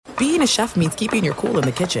being a chef means keeping your cool in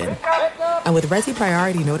the kitchen. And with Resi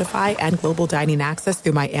Priority Notify and Global Dining Access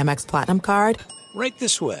through my Amex Platinum card, right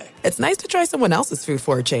this way. It's nice to try someone else's food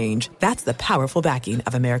for a change. That's the powerful backing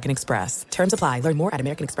of American Express. Terms apply. Learn more at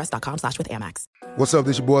americanexpress.com/withAmex. What's up?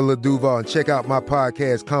 This your boy Lil Duval, and check out my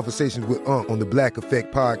podcast, Conversations with Unc, on the Black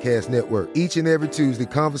Effect Podcast Network. Each and every Tuesday,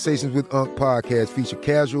 Conversations with Unc podcast feature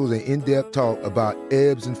casual and in-depth talk about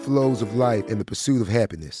ebbs and flows of life and the pursuit of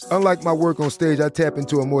happiness. Unlike my work on stage, I tap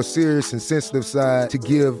into a more serious and sensitive side to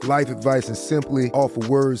give life advice and simply offer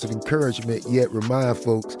words of encouragement, yet remind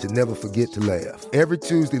folks to never forget to laugh. Every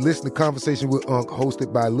Tuesday, listen to Conversation with Unc,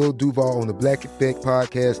 hosted by Lil Duval on the Black Effect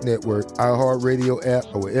Podcast Network, iHeartRadio app,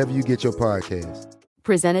 or wherever you get your podcasts.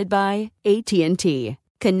 Presented by AT&T.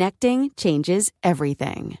 Connecting changes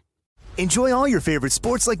everything. Enjoy all your favorite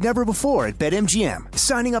sports like never before at BetMGM.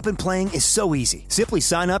 Signing up and playing is so easy. Simply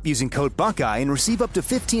sign up using code Buckeye and receive up to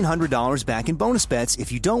 $1,500 back in bonus bets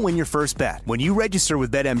if you don't win your first bet. When you register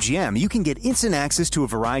with BetMGM, you can get instant access to a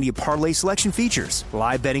variety of parlay selection features,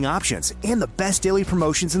 live betting options, and the best daily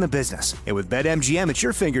promotions in the business. And with BetMGM at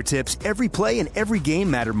your fingertips, every play and every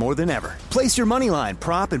game matter more than ever. Place your moneyline,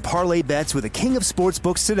 prop, and parlay bets with the king of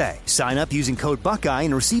sportsbooks today. Sign up using code Buckeye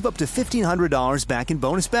and receive up to $1,500 back in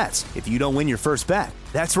bonus bets if you don't win your first bet.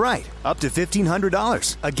 That's right, up to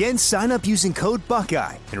 $1,500. Again, sign up using code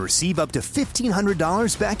Buckeye and receive up to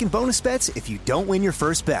 $1,500 back in bonus bets if you don't win your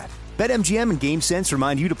first bet. BetMGM and GameSense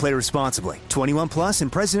remind you to play responsibly. 21 plus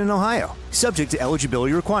and present in Ohio. Subject to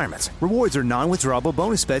eligibility requirements. Rewards are non-withdrawable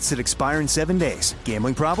bonus bets that expire in 7 days.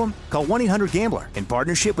 Gambling problem? Call 1-800-GAMBLER in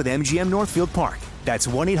partnership with MGM Northfield Park. That's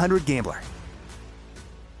 1-800-GAMBLER.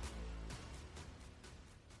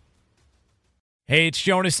 Hey, it's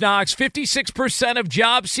Jonas Knox. 56% of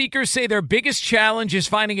job seekers say their biggest challenge is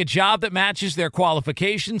finding a job that matches their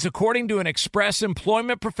qualifications, according to an Express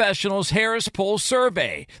Employment Professionals Harris Poll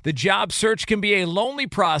survey. The job search can be a lonely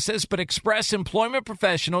process, but Express Employment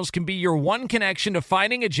Professionals can be your one connection to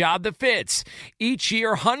finding a job that fits. Each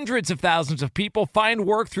year, hundreds of thousands of people find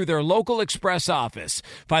work through their local Express office.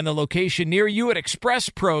 Find the location near you at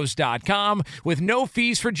expresspros.com. With no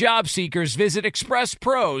fees for job seekers, visit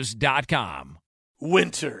expresspros.com.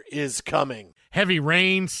 Winter is coming. Heavy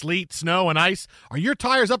rain, sleet, snow, and ice. Are your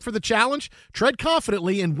tires up for the challenge? Tread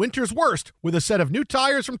confidently in winter's worst with a set of new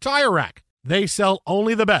tires from Tire Rack. They sell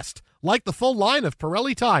only the best, like the full line of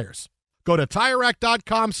Pirelli tires. Go to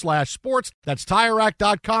TireRack.com/sports. That's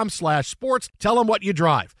TireRack.com/sports. Tell them what you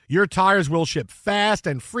drive. Your tires will ship fast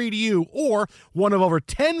and free to you or one of over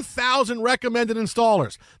 10,000 recommended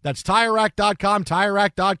installers. That's TireRack.com,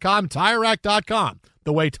 TireRack.com, TireRack.com.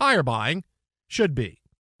 The way tire buying should be.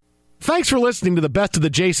 Thanks for listening to the Best of the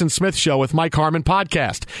Jason Smith Show with Mike Harmon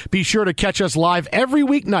podcast. Be sure to catch us live every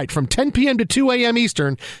weeknight from 10 p.m. to 2 a.m.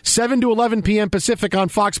 Eastern, 7 to 11 p.m. Pacific on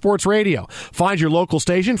Fox Sports Radio. Find your local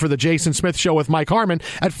station for the Jason Smith Show with Mike Harmon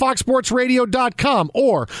at foxsportsradio.com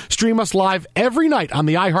or stream us live every night on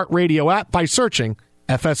the iHeartRadio app by searching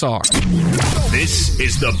FSR. This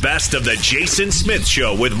is the Best of the Jason Smith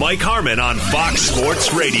Show with Mike Harmon on Fox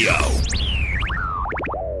Sports Radio.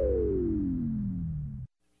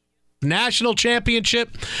 National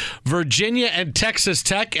championship, Virginia and Texas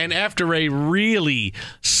Tech, and after a really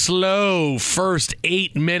slow first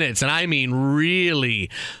 8 minutes, and I mean really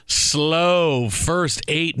slow first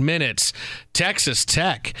 8 minutes, Texas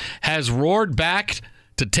Tech has roared back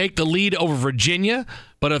to take the lead over Virginia,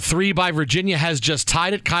 but a three by Virginia has just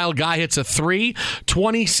tied it. Kyle Guy hits a three,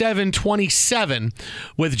 27-27,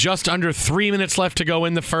 with just under 3 minutes left to go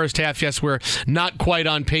in the first half. Yes, we're not quite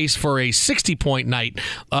on pace for a 60-point night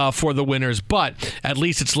for the winners, but at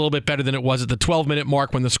least it's a little bit better than it was at the 12-minute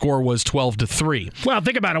mark when the score was 12-3. Well,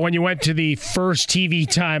 think about it. When you went to the first TV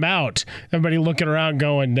timeout, everybody looking around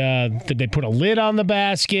going, did they put a lid on the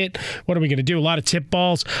basket? What are we going to do? A lot of tip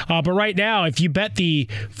balls. But right now, if you bet the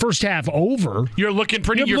first half over, you're looking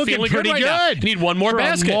pretty. You're feeling pretty good. Right you need one more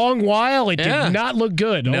basket. For a long while, it did not look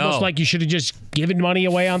good. No. Almost like you should have just given money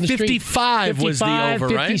away on the 55 street. 55 was the over,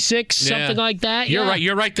 right? 56, something like that. You're right.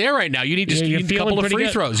 You're right there right now. You need a couple of free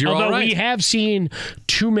throws. You're Although all right. we have seen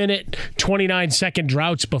 2-minute, 29-second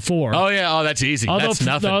droughts before. Oh, yeah. Oh, that's easy. That's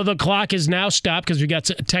nothing. The clock is now stopped because we got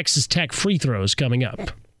Texas Tech free throws coming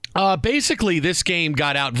up. Basically, this game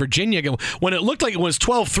got out Virginia. When it looked like it was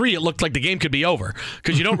 12-3, it looked like the game could be over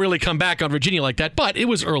because you don't really come back on Virginia like that. But it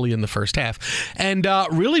was early in the first half. And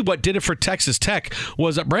really what did it for Texas Tech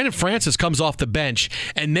was Brandon Francis comes off the bench,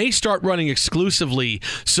 and they start running exclusively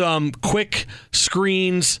some quick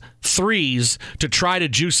screens, threes to try to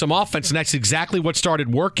juice some offense, and that's exactly what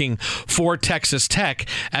started working for Texas Tech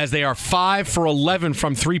as they are 5 for 11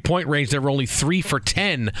 from three-point range. They were only 3 for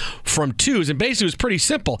 10 from twos, and basically it was pretty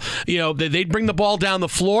simple. They'd bring the ball down the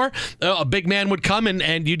floor. A big man would come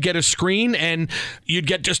and you'd get a screen and you'd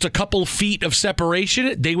get just a couple feet of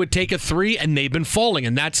separation. They would take a three and they've been falling.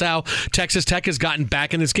 And that's how Texas Tech has gotten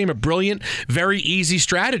back in this game. A brilliant, very easy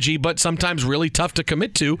strategy, but sometimes really tough to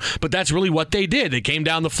commit to. But that's really what they did. They came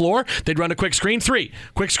down the floor. They'd run a quick screen three.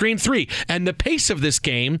 And the pace of this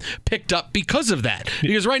game picked up because of that.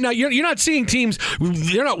 Because right now, you're not seeing teams,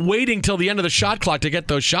 they're not waiting till the end of the shot clock to get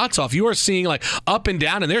those shots off. You are seeing like up and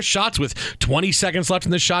down, and there's shots with 20 seconds left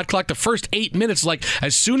in the shot clock. The first 8 minutes, like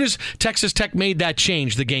as soon as Texas Tech made that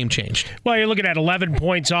change, the game changed. Well, you're looking at 11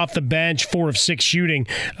 points off the bench, 4 of 6 shooting.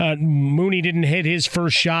 Mooney didn't hit his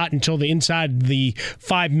first shot until the inside the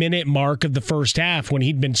 5-minute mark of the first half when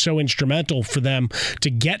he'd been so instrumental for them to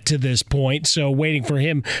get to this point. So waiting for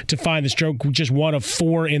him to find the stroke, just 1 of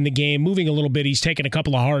 4 in the game. Moving a little bit, he's taken a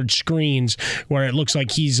couple of hard screens where it looks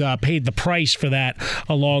like he's paid the price for that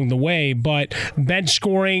along the way. But bench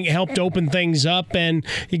scoring helped open things up, and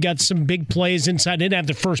he got some big plays inside. Didn't have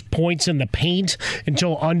the first points in the paint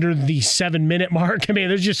until under the 7-minute mark. I mean,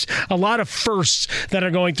 there's just a lot of firsts that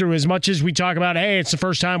are going through. As much as we talk about, hey, it's the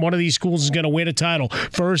first time one of these schools is going to win a title.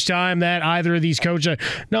 First time that either of these coaches.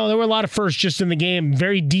 No, there were a lot of firsts just in the game,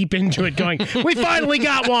 very deep into it, going, we finally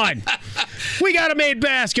got one. We got a made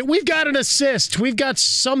basket. We've got an assist. We've got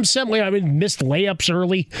some missed layups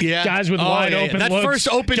early. Yeah. Guys with wide open that looks, first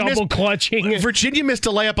open double clutching. Virginia missed a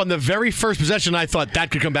layup on the very first possession. I thought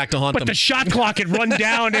that could come back to haunt them. But the shot clock had run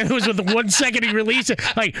down, and it was with 1 second he released it.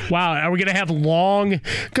 Like, wow, are we going to have long?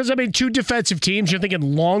 Because, I mean, 2 defensive teams, you're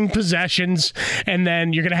thinking long possessions, and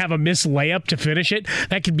then you're going to have a missed layup to finish it.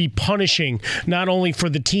 That could be punishing, not only for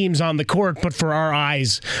the teams on the court, but for our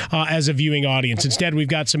eyes as a viewing audience. Instead, we've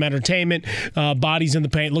got some entertainment, bodies in the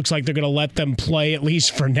paint. Looks like they're going to let them play, at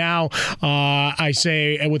least for now. I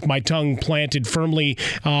say with my tongue planted firmly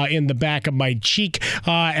in the back of my cheek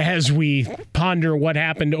as we ponder what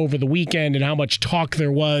happened over the weekend and how much talk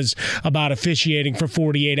there was about officiating for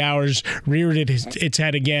 48 hours, reared its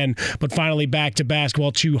head again, but finally back to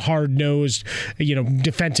basketball. 2 hard-nosed,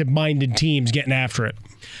 defensive-minded teams getting after it.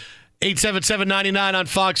 877-99 on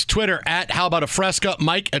Fox, Twitter at How About a Fresca,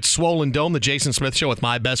 Mike at Swollen Dome, the Jason Smith Show with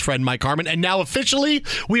my best friend Mike Harmon. And now officially,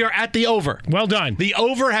 we are at the over. Well done. The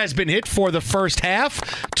over has been hit for the first half,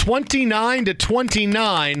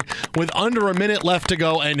 29-29 with under a minute left to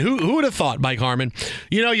go. And who would have thought, Mike Harmon?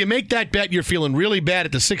 You make that bet, you're feeling really bad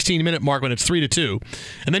at the 16-minute mark when it's 3-2.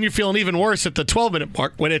 And then you're feeling even worse at the 12-minute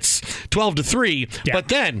mark when it's 12-3. Yeah. But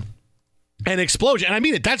then an explosion. And I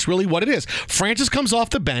mean it. That's really what it is. Francis comes off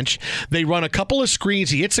the bench. They run a couple of screens.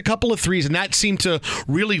 He hits a couple of threes, and that seemed to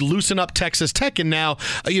really loosen up Texas Tech. And now,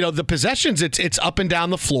 the possessions, it's up and down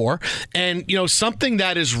the floor. And, something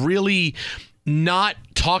that is really not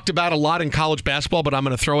talked about a lot in college basketball, but I'm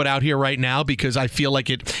going to throw it out here right now because I feel like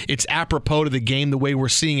it's apropos to the game the way we're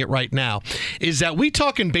seeing it right now, is that we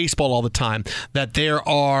talk in baseball all the time that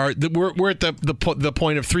we're at the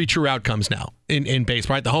point of 3 true outcomes now in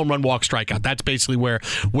baseball, right? The home run, walk, strikeout. That's basically where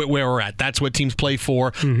we're at. That's what teams play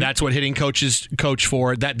for. Mm-hmm. That's what hitting coaches coach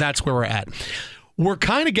for. That's where we're at. We're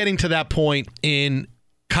kind of getting to that point in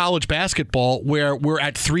college basketball where we're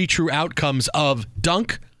at 3 true outcomes of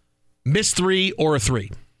dunk, miss 3, or a 3.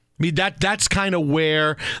 I mean, that's kind of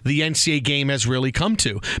where the NCAA game has really come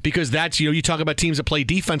to, because that's, you talk about teams that play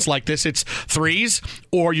defense like this, it's threes,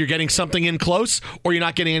 or you're getting something in close, or you're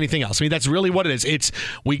not getting anything else. I mean, that's really what it is. It's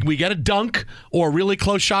we get a dunk or a really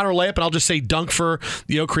close shot or layup, and I'll just say dunk for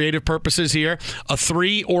creative purposes here, a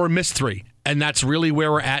 3 or a miss 3. And that's really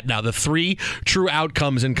where we're at now, the 3 true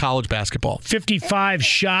outcomes in college basketball. 55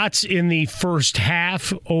 shots in the first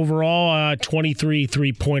half. Overall, 23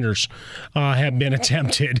 three-pointers have been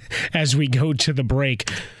attempted as we go to the break.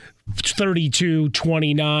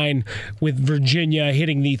 32-29 with Virginia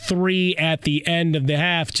hitting the 3 at the end of the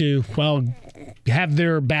half to, have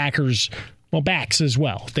their backs as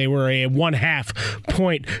well. They were a 1/2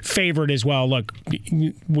 point favorite as well. Look,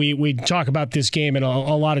 we talk about this game in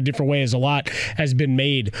a lot of different ways. A lot has been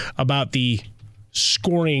made about the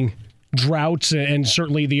scoring droughts, and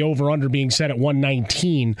certainly the over-under being set at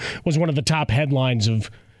 119 was one of the top headlines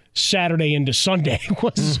of Saturday into Sunday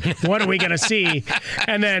was, what are we going to see?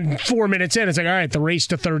 And then 4 minutes in, it's like, all right, the race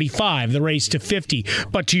to 35, the race to 50.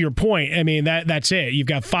 But to your point, I mean, that's it. You've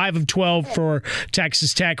got 5 of 12 for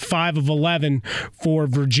Texas Tech, 5 of 11 for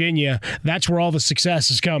Virginia. That's where all the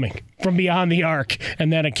success is coming, from beyond the arc.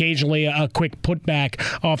 And then occasionally a quick putback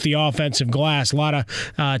off the offensive glass. A lot of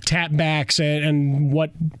tap backs and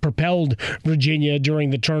what propelled Virginia during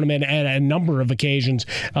the tournament at a number of occasions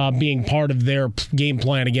being part of their game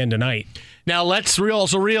plan again tonight. Now, let's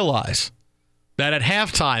also realize that at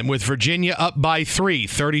halftime, with Virginia up by 3,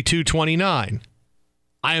 32-29,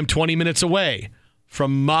 I am 20 minutes away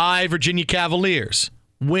from my Virginia Cavaliers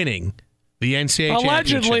winning the NCAA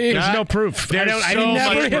Allegedly. championship. There's no proof. I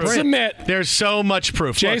never hit submit. There's so much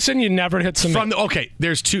proof. Jason, you never hit submit.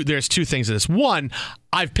 There's two things to this. One,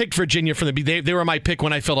 I've picked Virginia from they were my pick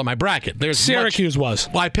when I filled out my bracket. Syracuse was.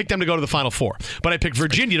 Well, I picked them to go to the Final Four, but I picked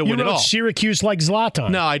Virginia to win it all. Syracuse like Zlatan.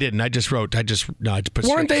 No, I didn't. I just put Weren't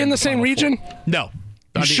Syracuse they in the same Final region? Four. No.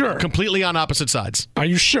 Sure? Completely on opposite sides. Are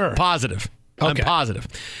you sure? Positive. Okay. I'm positive.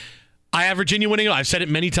 I have Virginia winning it all. I've said it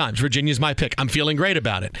many times. Virginia's my pick. I'm feeling great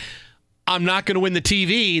about it. I'm not going to win the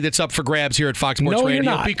TV that's up for grabs here at Fox Sports Radio you're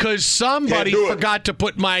not. because somebody forgot to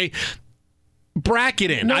put my bracket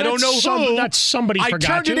in. No, I don't know who. That's somebody I forgot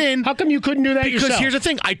turned to. it in. How come you couldn't do that because yourself? here's the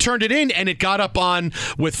thing. I turned it in, and it got up on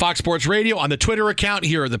with Fox Sports Radio on the Twitter account.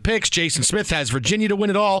 Here are the picks. Jason Smith has Virginia to win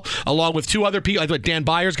it all, along with two other people. I thought Dan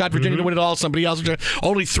Byers got Virginia to win it all. Somebody else.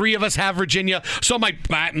 Only 3 of us have Virginia. So my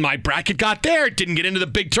bracket got there. It didn't get into the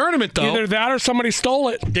big tournament, though. Either that or somebody stole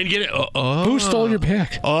it. Didn't get it. Who stole your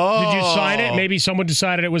pick? Oh. Did you sign it? Maybe someone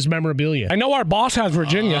decided it was memorabilia. I know our boss has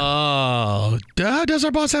Virginia. Oh. Does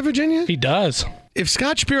our boss have Virginia? He does. If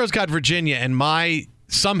Scott Shapiro's got Virginia and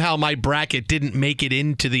somehow my bracket didn't make it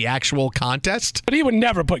into the actual contest. But he would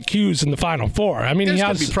never put Q's in the Final Four. I mean, he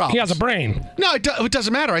has a brain. No, it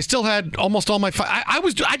doesn't matter. I still had almost all my.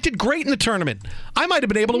 I did great in the tournament. I might have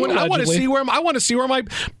been able to win. I want to see where my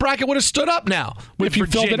bracket would have stood up now. If you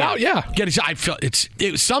filled it out, yeah. I felt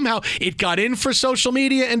somehow it got in for social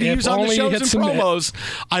media and to use on the shows and promos.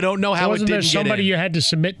 I don't know how it didn't get in. Wasn't there somebody you had to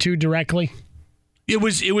submit to directly? It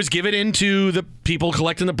was given into the people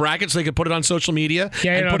collecting the brackets so they could put it on social media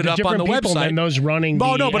and put it up on the website. And those running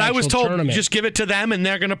but I was told tournament. Just give it to them and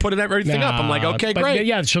they're going to put everything up. I'm like, okay, great.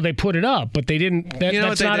 Yeah, so they put it up, but they didn't.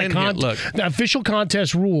 That's not a contest. The official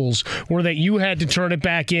contest rules were that you had to turn it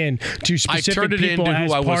back in to specific people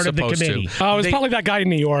as part of the committee. Oh, it was probably that guy in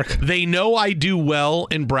New York. They know I do well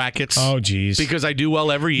in brackets. Oh, geez. Because I do well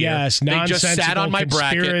every year. Yes, they just sat on my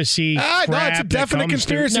conspiracy bracket. No, it's a definite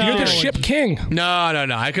conspiracy. You're the ship king. No.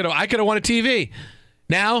 I could have won a TV.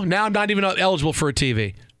 Now I'm not even eligible for a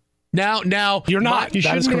TV. Now you're not. You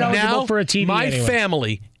shouldn't be eligible for a TV. My anyway.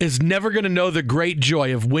 family is never going to know the great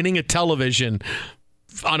joy of winning a television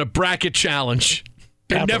on a bracket challenge.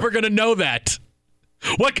 They're never going to know that.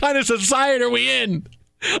 What kind of society are we in?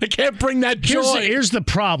 I can't bring that joy. Here's the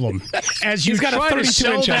problem. As you try to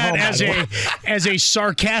sell that as a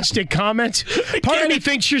sarcastic comment, part of me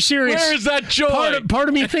thinks you're serious. Where is that joy? Part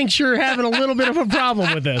of me thinks you're having a little bit of a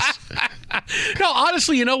problem with this. No,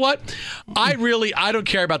 honestly, you know what? I don't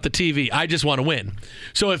care about the TV. I just want to win.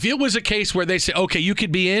 So if it was a case where they say, okay, you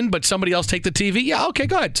could be in, but somebody else take the TV, yeah, okay,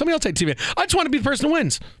 go ahead. Somebody else take the TV. I just want to be the person who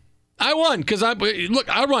wins. I won because I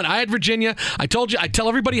won. I had Virginia. I told you. I tell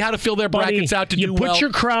everybody how to fill their brackets out to do well. You put your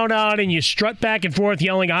crown on and you strut back and forth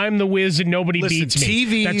yelling, "I'm the whiz and nobody beats me."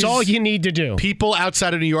 TVs, that's all you need to do. People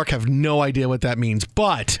outside of New York have no idea what that means.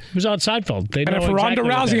 But it was on Seinfeld. They and know if Ronda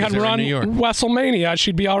exactly Rousey had run WrestleMania,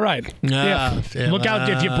 she'd be be all right. Look out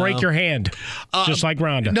if you break your hand, just like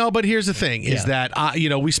Ronda. No, but here's the thing: is that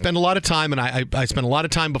we spend a lot of time, and I spend a lot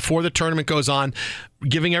of time before the tournament goes on,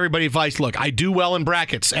 giving everybody advice. Look, I do well in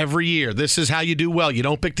brackets every year. This is how you do well. You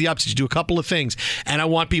don't pick the upsets. You do a couple of things. And I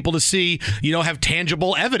want people to see, have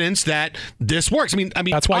tangible evidence that this works. I mean,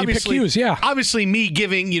 that's why you pick Q's, yeah. Obviously, me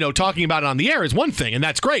giving, talking about it on the air is one thing, and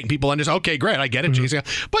that's great. And people understand, okay, great, I get it, Jason.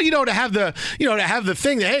 But, to have the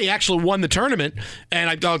thing that, hey, he actually won the tournament,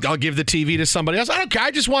 and I'll give the TV to somebody else. I don't care.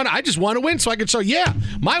 I just want to win so I can say, yeah,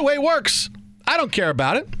 my way works. I don't care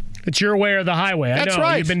about it. It's your way or the highway. That's I know.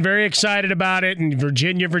 Right. You've been very excited about it, and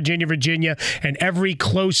Virginia, and every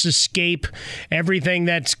close escape, everything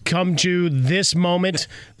that's come to this moment,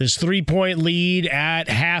 this 3-point lead at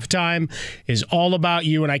halftime is all about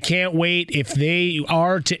you, and I can't wait if they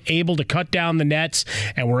are able to cut down the nets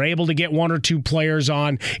and we're able to get 1 or 2 players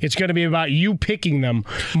on. It's going to be about you picking them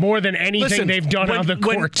more than anything they've done on the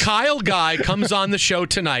court. When Kyle Guy comes on the show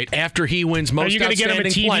tonight after he wins most outstanding player, are you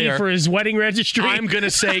going to get him a TV for his wedding registry? I'm going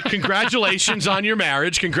to say, congratulations on your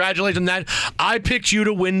marriage. Congratulations on that. I picked you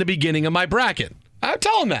to win the beginning of my bracket. I'll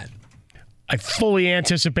tell him that. I fully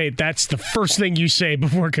anticipate that's the first thing you say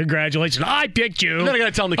before congratulations. I picked you. Then I got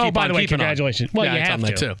to tell him to keep on. By the way, congratulations. Well, yeah, you have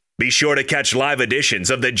to. too. Be sure to catch live editions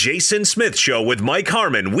of The Jason Smith Show with Mike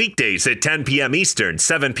Harmon weekdays at 10 p.m. Eastern,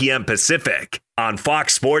 7 p.m. Pacific on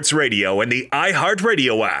Fox Sports Radio and the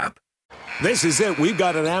iHeartRadio app. This is it. We've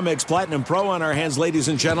got an Amex Platinum Pro on our hands, ladies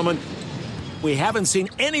and gentlemen. We haven't seen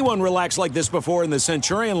anyone relax like this before in the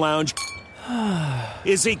Centurion Lounge.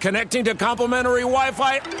 Is he connecting to complimentary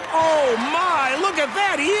Wi-Fi? Oh, my! Look at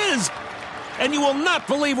that! He is! and you will not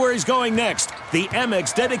believe where he's going next. The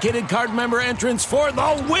Amex dedicated card member entrance for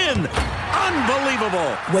the win.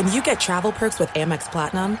 Unbelievable. When you get travel perks with Amex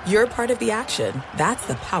Platinum, you're part of the action. That's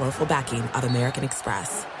the powerful backing of American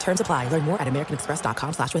Express. Terms apply. Learn more at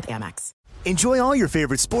americanexpress.com/withAmex. Enjoy all your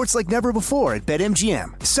favorite sports like never before at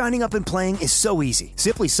BetMGM. Signing up and playing is so easy.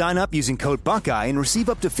 Simply sign up using code Buckeye and receive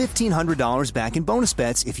up to $1,500 back in bonus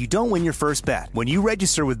bets if you don't win your first bet. When you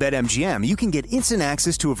register with BetMGM, you can get instant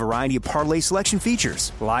access to a variety of parlay selection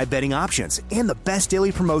features, live betting options, and the best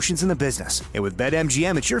daily promotions in the business. And with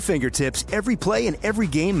BetMGM at your fingertips, every play and every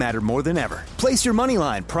game matter more than ever. Place your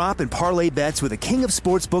moneyline, prop, and parlay bets with the king of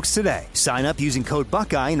sportsbooks today. Sign up using code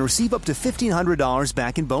Buckeye and receive up to $1,500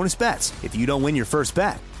 back in bonus bets if you don't win your first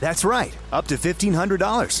bet. That's right, up to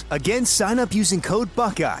 $1,500. Again, sign up using code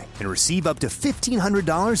Buckeye and receive up to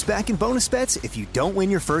 $1,500 back in bonus bets if you don't win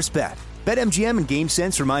your first bet. BetMGM and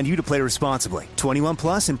GameSense remind you to play responsibly. 21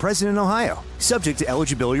 plus and present in Ohio. Subject to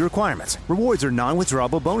eligibility requirements. Rewards are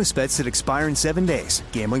non-withdrawable bonus bets that expire in 7 days.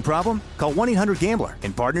 Gambling problem? Call 1-800-GAMBLER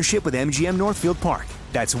in partnership with MGM Northfield Park.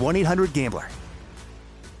 That's 1-800-GAMBLER.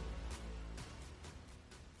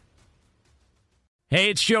 Hey,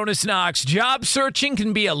 it's Jonas Knox. Job searching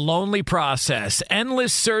can be a lonely process.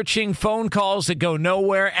 Endless searching, phone calls that go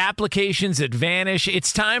nowhere, applications that vanish.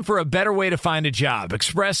 It's time for a better way to find a job.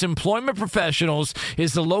 Express Employment Professionals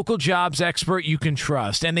is the local jobs expert you can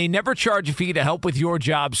trust, and they never charge a fee to help with your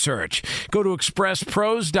job search. Go to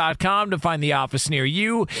expresspros.com to find the office near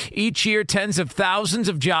you. Each year, tens of thousands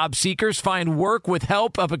of job seekers find work with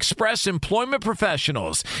help of Express Employment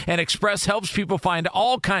Professionals, and Express helps people find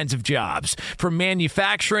all kinds of jobs, from manufacturing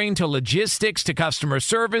to logistics to customer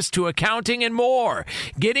service to accounting and more.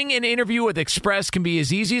 Getting an interview with Express can be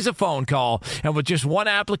as easy as a phone call, and with just one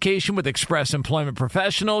application with Express Employment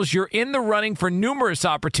Professionals, you're in the running for numerous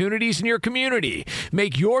opportunities in your community.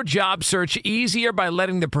 Make your job search easier by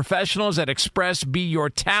letting the professionals at Express be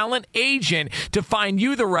your talent agent to find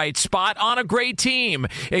you the right spot on a great team.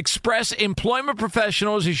 Express Employment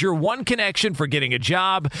Professionals is your one connection for getting a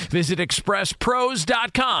job. Visit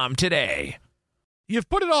expresspros.com today. You've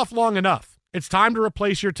put it off long enough. It's time to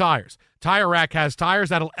replace your tires. Tire Rack has tires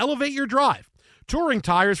that'll elevate your drive. Touring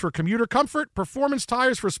tires for commuter comfort, performance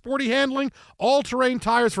tires for sporty handling, all-terrain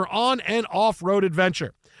tires for on- and off-road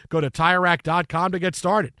adventure. Go to TireRack.com to get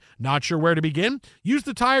started. Not sure where to begin? Use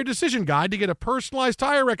the Tire Decision Guide to get a personalized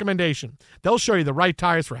tire recommendation. They'll show you the right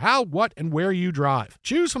tires for how, what, and where you drive.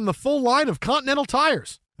 Choose from the full line of Continental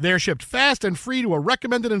tires. They're shipped fast and free to a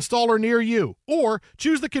recommended installer near you. Or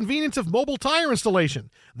choose the convenience of mobile tire installation.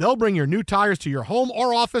 They'll bring your new tires to your home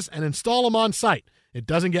or office and install them on site. It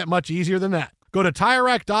doesn't get much easier than that. Go to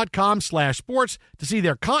TireRack.com/sports to see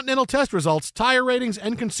their Continental test results, tire ratings,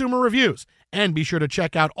 and consumer reviews. And be sure to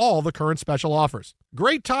check out all the current special offers.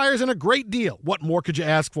 Great tires and a great deal. What more could you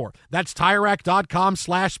ask for? That's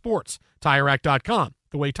TireRack.com/sports. TireRack.com,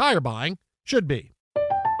 the way tire buying should be.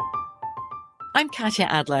 I'm Katya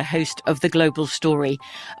Adler, host of The Global Story.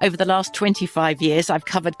 Over the last 25 years, I've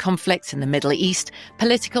covered conflicts in the Middle East,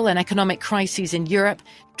 political and economic crises in Europe,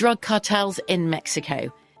 drug cartels in Mexico.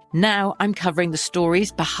 Now I'm covering the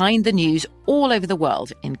stories behind the news all over the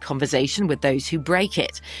world in conversation with those who break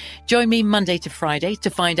it. Join me Monday to Friday to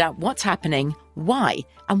find out what's happening, why,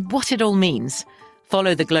 and what it all means.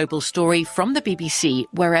 Follow The Global Story from the BBC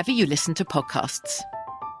wherever you listen to podcasts.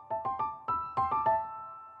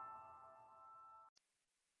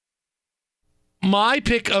 My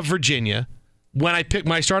pick of Virginia, when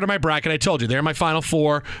I started my bracket, I told you, they're my Final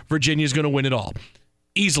Four. Virginia's going to win it all.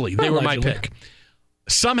 Easily. They were my pick.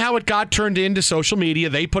 Somehow it got turned into social media.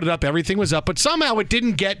 They put it up. Everything was up. But somehow it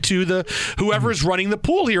didn't get to whoever's running the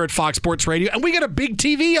pool here at Fox Sports Radio. And we got a big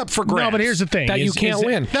TV up for grabs. No, but here's the thing. That you can't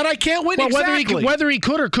win. That I can't win, well, exactly. Whether he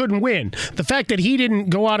could or couldn't win. The fact that he didn't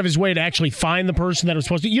go out of his way to actually find the person that was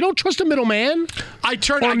supposed to. You don't trust a middleman?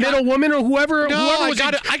 Or a middle woman or whoever. No, whoever I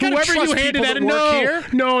got to you handed that.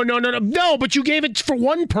 No, but you gave it for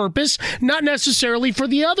one purpose, not necessarily for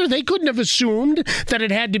the other. They couldn't have assumed that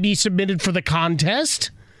it had to be submitted for the contest.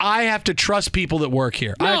 I have to trust people that work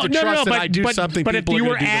here. I have to trust that I do something. But if you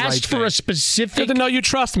were asked for a specific, then no, you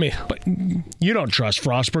trust me. But you don't trust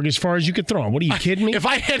Frostberg as far as you could throw him. What are you kidding me? If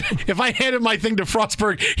I handed my thing to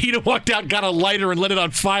Frostberg, he'd have walked out, got a lighter, and lit it on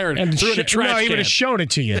fire and threw it in a trash can. No, he would have shown it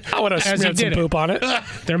to you. I would have smeared some poop on it.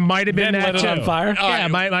 There might have been that lit too. It on fire. Yeah,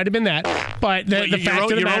 might have been that. But the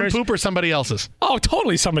fact of the matter is, your own poop or somebody else's? Oh,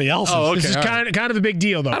 totally somebody else's. Oh, okay. This is kind of a big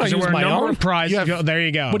deal though. I don't use my own. Prizes. There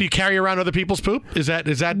you go. What, do you carry around other people's poop? Is that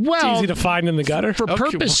well, easy to find in the gutter? For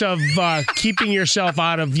purpose of keeping yourself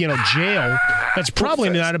out of jail, that's probably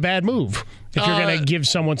not a bad move. If you're going to give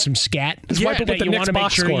someone some scat, wipe it with the you Knicks want to make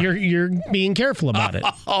box sure score. you're being careful about it.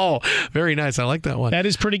 Oh, very nice. I like that one. That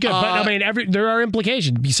is pretty good. But I mean, there are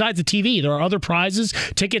implications. Besides the TV, there are other prizes,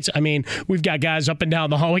 tickets. I mean, we've got guys up and down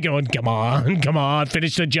the hallway going, come on,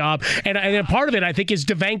 finish the job. And a part of it, I think, is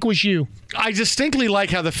to vanquish you. I distinctly like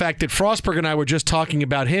how the fact that Frostberg and I were just talking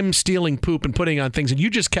about him stealing poop and putting on things, and you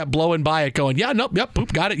just kept blowing by it going, yeah, nope, yep,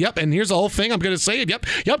 poop, got it, yep, and here's the whole thing. I'm going to say it, yep,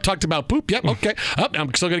 talked about poop, yep, okay,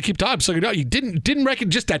 I'm still going to keep talking. I'm still going to, you didn't reckon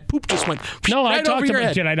just that poop just went no, right I talked over your about,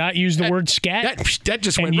 head. did I not use the word scat? That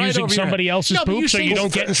just went and right using over somebody your head. else's poop so you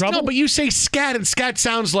don't get in trouble? No, but you say scat, and scat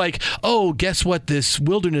sounds like, oh, guess what this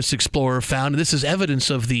wilderness explorer found? This is evidence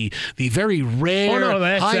of the very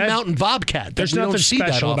rare high mountain bobcat. There's nothing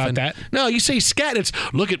special about that. No, you say scat, it's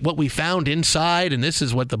look at what we found inside, and this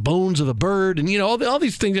is what the bones of a bird, and all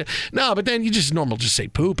these things. No, but then you just say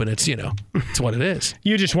poop, and it's it's what it is.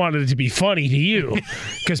 You just wanted it to be funny to you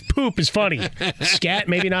because poop is funny. Scat,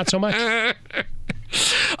 maybe not so much.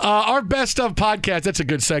 Our best of podcast, that's a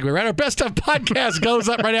good segue, right? Our best of podcast goes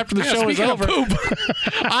up right after the show is over. Poop.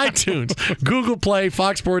 iTunes, Google Play,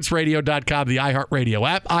 FoxSportsRadio.com, the iHeartRadio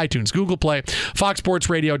app. iTunes, Google Play,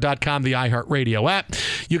 FoxSportsRadio.com, the iHeartRadio app.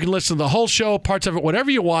 You can listen to the whole show, parts of it, whatever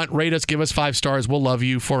you want. Rate us, give us 5 stars. We'll love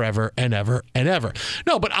you forever and ever and ever.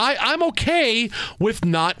 No, but I'm okay with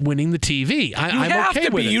not winning the TV. I'm okay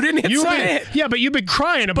with it. You didn't hit submit. Yeah, but you've been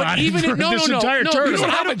crying about it for this entire tournament. You don't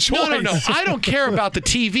have a choice. No. I don't care about the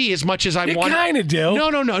TV as much as I want. You kind of do.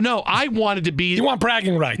 No. I wanted to be. You want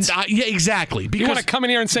bragging rights. Yeah, exactly. Because, you want to come in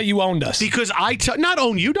here and say you owned us. Because not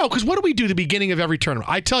own you, no. Because what do we do at the beginning of every tournament?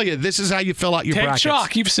 I tell you, this is how you fill out your brackets. Take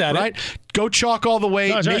chalk. You've said right? it. Go chalk all the way.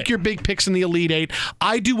 That's make right. your big picks in the Elite Eight.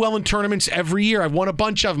 I do well in tournaments every year. I've won a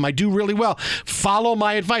bunch of them. I do really well. Follow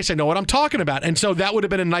my advice. I know what I'm talking about. And so that would have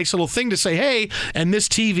been a nice little thing to say, hey, and this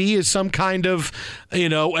TV is some kind of,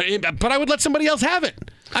 but I would let somebody else have it.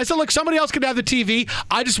 I said, look, somebody else could have the TV.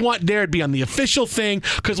 I just want there to be on the official thing,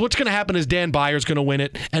 because what's going to happen is Dan Byer's going to win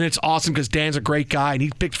it, and it's awesome because Dan's a great guy, and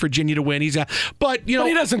he picked Virginia to win. But he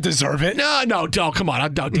doesn't deserve it. No, come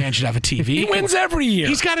on. Dan should have a TV. He wins every year.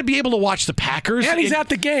 He's got to be able to watch the Packers. And he's at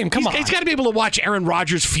the game. Come on. He's got to be able to watch Aaron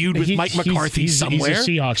Rodgers feud with Mike McCarthy somewhere. He's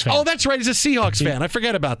a Seahawks fan. Oh, that's right. He's a Seahawks fan. I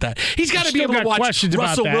forget about that. He's got to be able to watch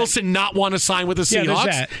Russell Wilson not want to sign with the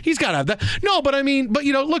Seahawks. He's got to have that. No, but I mean,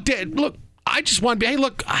 look. I just want to be, hey,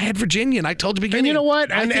 look, I had Virginia, and I told you beginning. And you know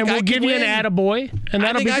what? And we'll give you an attaboy, and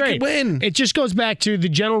that'll be great. I could win. It just goes back to the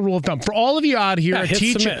general rule of thumb. For all of you out here,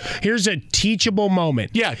 here's a teachable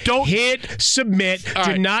moment. Yeah, don't hit submit.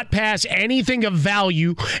 Do not pass anything of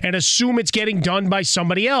value and assume it's getting done by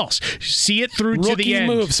somebody else. See it through to the end.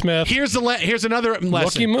 Rookie move, Smith. Here's another lesson.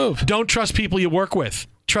 Rookie move. Don't trust people you work with.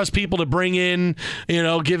 Trust people to bring in,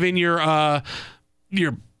 give in your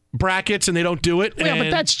brackets, and they don't do it. Yeah,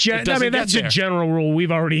 but that's a general rule.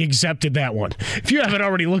 We've already accepted that one. If you haven't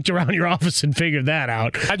already looked around your office and figured that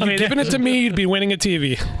out, had you given it to me, you'd be winning a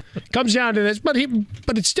TV. Comes down to this, but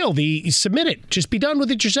it's still submit it. Just be done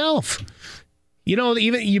with it yourself.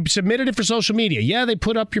 Even you submitted it for social media. Yeah, they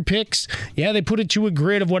put up your picks. Yeah, they put it to a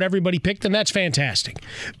grid of what everybody picked, and that's fantastic.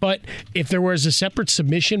 But if there was a separate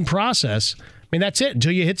submission process, that's it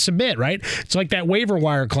until you hit submit, right? It's like that waiver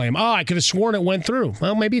wire claim. Oh, I could have sworn it went through.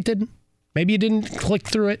 Well, maybe it didn't. Maybe you didn't click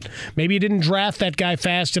through it. Maybe you didn't draft that guy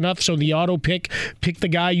fast enough, so the auto pick the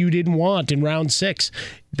guy you didn't want in round 6.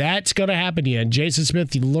 That's going to happen to you. And Jason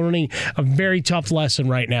Smith, you're learning a very tough lesson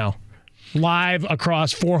right now. Live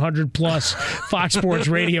across 400-plus Fox Sports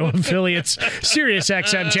Radio affiliates, Sirius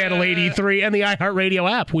XM Channel 83, and the iHeartRadio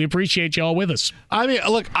app. We appreciate you all with us. I mean,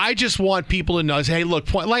 look, I just want people to know, hey,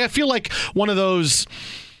 look, I feel like one of those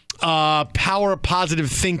power of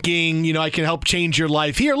positive thinking, I can help change your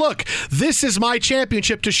life. Here, look, this is my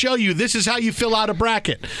championship to show you. This is how you fill out a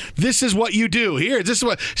bracket. This is what you do. Here, this is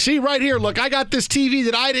what. See right here. Look, I got this TV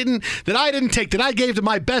that I didn't take, that I gave to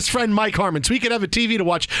my best friend Mike Harmon, so he could have a TV to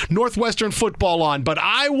watch Northwestern football on. But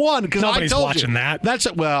I won because I told you. Nobody's watching that. That's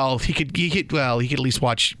it. Well, he could at least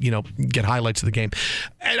watch. Get highlights of the game.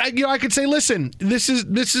 And I could say, listen, this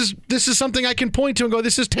is something I can point to and go,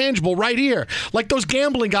 this is tangible right here. Like those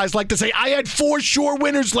gambling guys like to say, I had 4 sure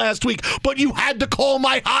winners last week, but you had to call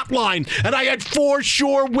my hotline, and I had 4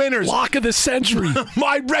 sure winners. Lock of the century.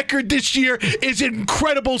 My record this year is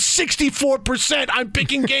incredible, 64%. I'm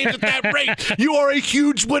picking games at that rate. You are a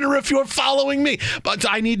huge winner if you're following me. But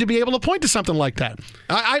I need to be able to point to something like that.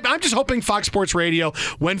 I'm just hoping Fox Sports Radio,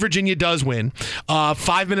 when Virginia does win,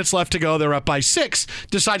 5 minutes left to go, they're up by 6,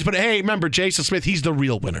 decides, but hey, remember, Jason Smith, he's the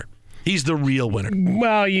real winner. He's the real winner.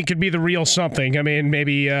 Well, you could be the real something. I mean,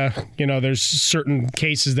 maybe, there's certain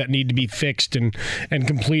cases that need to be fixed and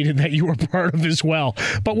completed that you were part of as well.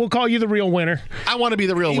 But we'll call you the real winner. I want to be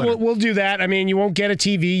the real winner. We'll do that. I mean, you won't get a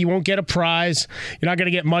TV. You won't get a prize. You're not going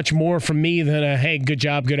to get much more from me than a, hey, good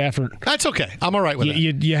job, good effort. That's okay. I'm all right with that.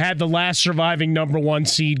 You had the last surviving number 1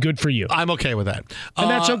 seed. Good for you. I'm okay with that. And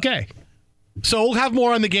that's okay. So we'll have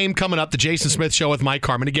more on the game coming up. The Jason Smith Show with Mike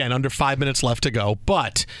Harmon. Again, under 5 minutes left to go.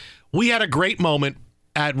 But we had a great moment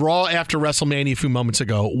at Raw after WrestleMania a few moments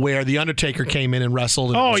ago where The Undertaker came in and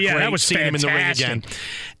wrestled. And that was seeing him in the ring again.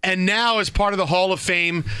 And now, as part of the Hall of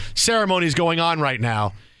Fame ceremonies going on right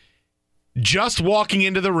now, just walking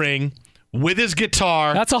into the ring with his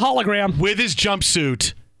guitar. That's a hologram. With his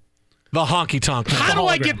jumpsuit. The honky tonk. How do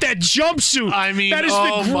I get that jumpsuit? I mean, that is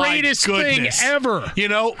the greatest thing ever. You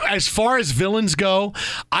know, as far as villains go,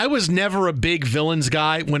 I was never a big villains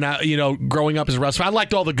guy when growing up as a wrestler. I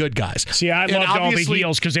liked all the good guys. See, I loved all the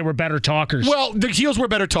heels because they were better talkers. Well, the heels were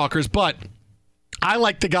better talkers, but I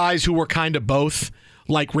liked the guys who were kind of both.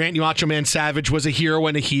 Like Randy Macho Man Savage was a hero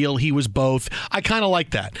and a heel. He was both. I kind of like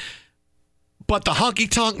that. But the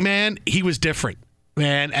honky tonk man, he was different,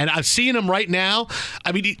 man. And I've seen him right now.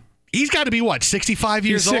 I mean, he's got to be, 65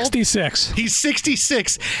 years old? 66. He's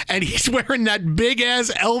 66, and he's wearing that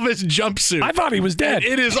big-ass Elvis jumpsuit. I thought he was dead.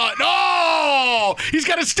 And it is on. Oh! He's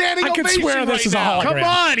got a standing ovation I could swear this is a hologram. Come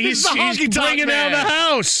on. He's bringing down the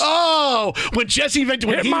house. Oh! When Jesse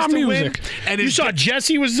Ventura, when he used to win. And you saw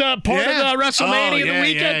Jesse was part of the WrestleMania the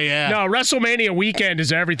weekend? Yeah. No, WrestleMania weekend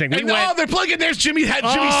is everything. They're plugging. There's Jimmy. Jimmy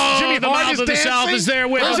the Hart Mouth of the South is there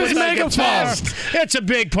with us. Where's his megaphone? It's a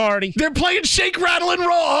big party. They're playing Shake, Rattle, and Roll.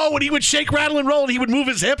 Oh, when he would shake, rattle, and roll, and he would move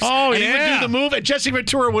his hips. Oh, and he would do the move. And Jesse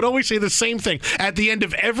Ventura would always say the same thing at the end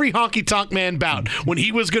of every Honky Tonk Man bout. When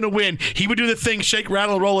he was going to win, he would do the thing, Shake,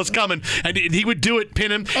 Rattle, and Roll is coming. And he would do it,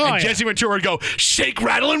 pin him. Jesse Ventura would go, Shake,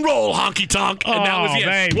 Rattle, and Roll, Honky Tonk. And that was the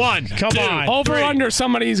end. 1, Come 2, on. Over 3. under,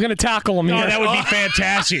 somebody's going to tackle him here. Oh, that would be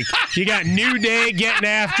fantastic. You got New Day getting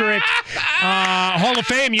after it. Hall of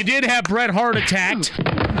Fame, you did have Bret Hart attacked.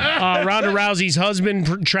 Ronda Rousey's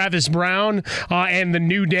husband, Travis Brown, and the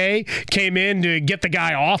New Day came in to get the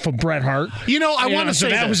guy off of Bret Hart. I want to say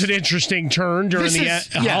that was an interesting turn during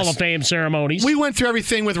the Hall of Fame ceremonies. We went through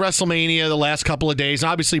everything with WrestleMania the last couple of days.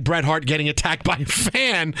 Obviously, Bret Hart getting attacked by a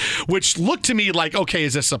fan, which looked to me like, okay,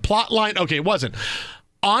 is this a plot line? Okay, it wasn't.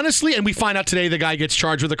 Honestly, and we find out today the guy gets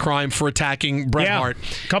charged with a crime for attacking Bret Hart.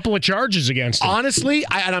 A couple of charges against him. Honestly,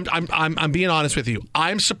 I'm being honest with you.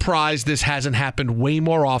 I'm surprised this hasn't happened way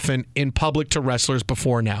more often in public to wrestlers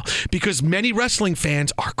before now, because many wrestling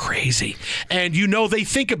fans are crazy, and they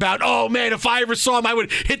think about, oh man, if I ever saw him, I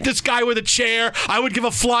would hit this guy with a chair. I would give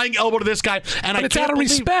a flying elbow to this guy, and but it's out of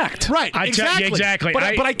respect, right? Exactly. But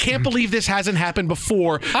I can't believe this hasn't happened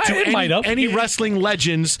before to any wrestling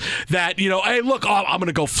legends. That hey, look, I'm going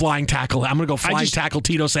to go flying tackle. I'm going to go flying tackle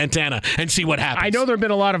Tito Santana and see what happens. I know there have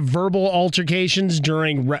been a lot of verbal altercations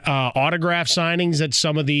during autograph signings at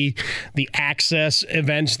some of the access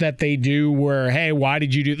events that they do where, hey, why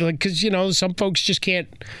did you do that? Because, some folks just can't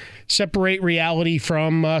separate reality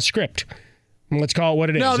from script. Let's call it what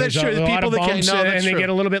it is. No, that's true. A lot of bumps and they get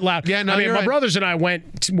a little bit loud. Yeah, no, my brothers and I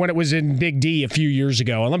went when it was in Big D a few years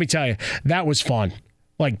ago, and let me tell you, that was fun.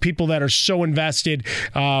 Like people that are so invested.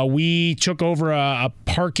 We took over a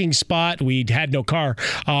parking spot. We had no car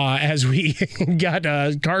as we got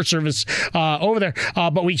car service over there.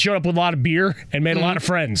 But we showed up with a lot of beer and made a lot of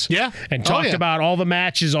friends. Yeah. And talked about all the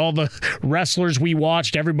matches, all the wrestlers we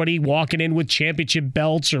watched, everybody walking in with championship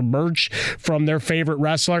belts or merch from their favorite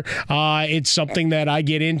wrestler. It's something that I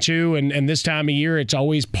get into. And this time of year, it's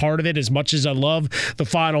always part of it. As much as I love the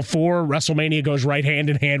Final Four, WrestleMania goes right hand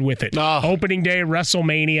in hand with it. Opening day,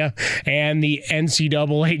 WrestleMania, and the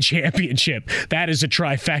NCAA championship. That is a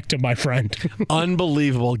trifecta, my friend.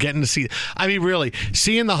 Unbelievable. Getting to see, really,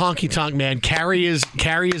 seeing the Honky Tonk Man carry his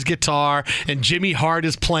guitar and Jimmy Hart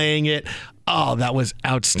is playing it. Oh, that was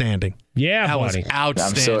outstanding. Yeah, that buddy. was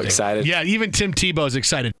outstanding. I'm so excited. Yeah, even Tim Tebow's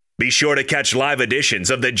excited. Be sure to catch live editions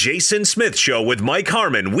of The Jason Smith Show with Mike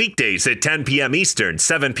Harmon weekdays at 10 p.m. Eastern,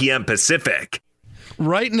 7 p.m. Pacific.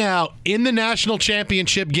 Right now, in the national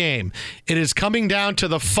championship game, it is coming down to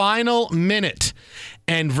the final minute,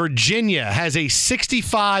 and Virginia has a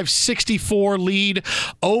 65-64 lead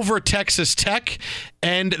over Texas Tech,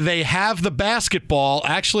 and they have the basketball.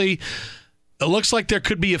 Actually, it looks like there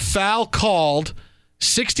could be a foul called.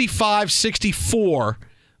 65-64.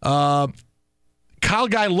 Kyle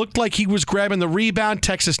Guy looked like he was grabbing the rebound.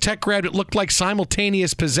 Texas Tech grabbed it. Looked like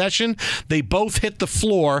simultaneous possession. They both hit the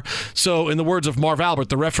floor. So, in the words of Marv Albert,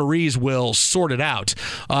 the referees will sort it out.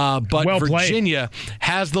 But well Virginia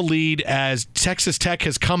has the lead as Texas Tech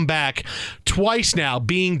has come back twice now,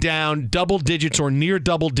 being down double digits or near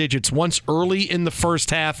double digits, once early in the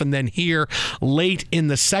first half and then here late in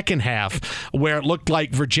the second half, where it looked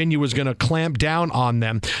like Virginia was going to clamp down on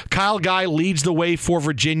them. Kyle Guy leads the way for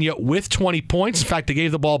Virginia with 20 points. In fact, they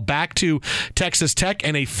gave the ball back to Texas Tech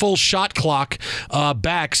and a full shot clock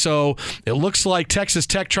back. So it looks like Texas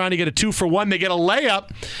Tech trying to get a 2-for-1. They get a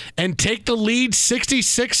layup and take the lead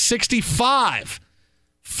 66-65.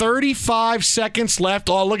 35 seconds left.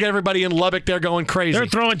 Oh, look at everybody in Lubbock. They're going crazy. They're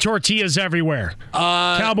throwing tortillas everywhere.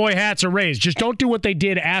 Cowboy hats are raised. Just don't do what they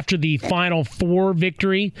did after the Final Four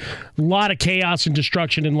victory. A lot of chaos and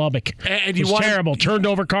destruction in Lubbock. And it was terrible. Turned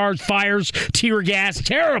over cars, fires, tear gas.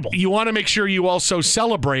 Terrible. You want to make sure you also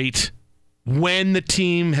celebrate when the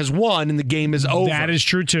team has won and the game is over. That is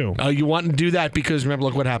true, too. You want to do that because, remember,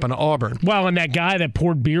 look what happened to Auburn. Well, and that guy that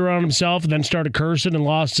poured beer on himself and then started cursing and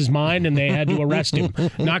lost his mind, and they had to arrest him.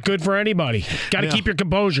 Not good for anybody. Got to keep your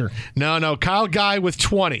composure. No. Kyle Guy with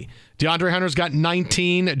 20. DeAndre Hunter's got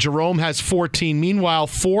 19. Jerome has 14. Meanwhile,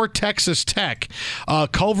 for Texas Tech,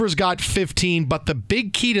 Culver's got 15. But the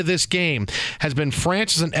big key to this game has been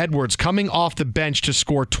Francis and Edwards coming off the bench to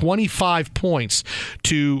score 25 points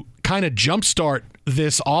to kind of jumpstart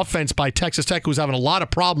this offense by Texas Tech, who's having a lot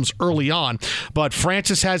of problems early on. But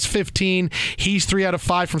Francis has 15. He's 3 out of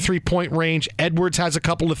 5 from three-point range. Edwards has a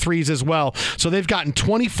couple of threes as well. So they've gotten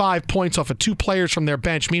 25 points off of 2 players from their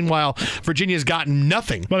bench. Meanwhile, Virginia's gotten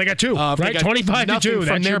nothing. Well, they got 2, right? 25-2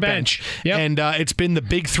 from their bench. Yep. And it's been the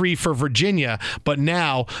big 3 for Virginia. But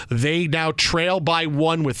now they trail by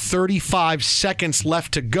 1 with 35 seconds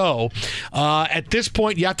left to go. At this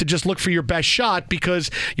point, you have to just look for your best shot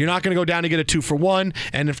because you're not going to go down to get a 2-for-1.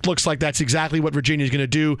 And it looks like that's exactly what Virginia's going to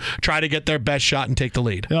do, try to get their best shot and take the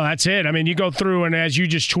lead. No, that's it. I mean, you go through, and as you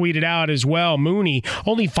just tweeted out as well, Mooney,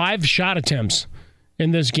 only 5 shot attempts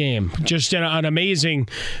in this game. Just an amazing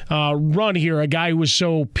run here, a guy who was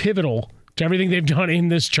so pivotal to everything they've done in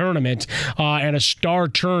this tournament, and a star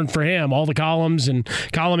turn for him. All the columns and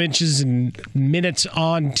column inches and minutes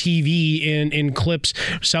on TV in clips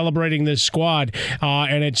celebrating this squad,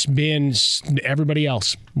 and it's been everybody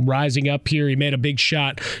else rising up here. He made a big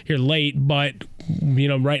shot here late, but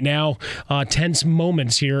right now, tense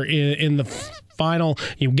moments here in the final.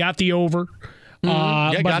 You got the over.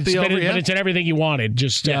 But it's at everything you wanted.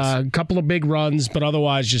 Just a couple of big runs, but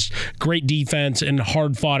otherwise just great defense and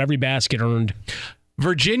hard fought. Every basket earned.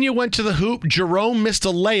 Virginia went to the hoop. Jerome missed a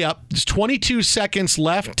layup. There's 22 seconds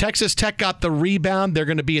left. Texas Tech got the rebound. They're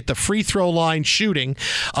going to be at the free throw line shooting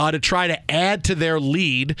to try to add to their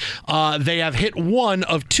lead. They have hit 1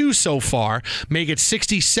 of 2 so far, make it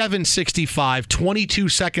 67-65, 22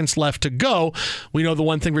 seconds left to go. We know the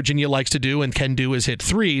one thing Virginia likes to do and can do is hit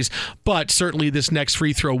threes, but certainly this next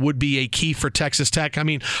free throw would be a key for Texas Tech. I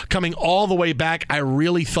mean, coming all the way back, I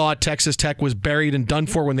really thought Texas Tech was buried and done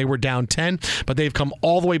for when they were down 10, but they've come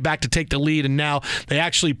all the way back to take the lead, and now they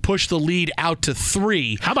actually push the lead out to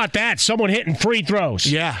 3. How about that? Someone hitting free throws.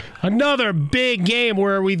 Yeah. Another big game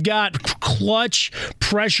where we've got clutch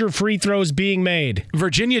pressure free throws being made.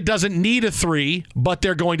 Virginia doesn't need a 3, but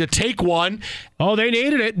they're going to take one. Oh, they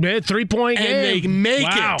needed it. 3-point game. And they make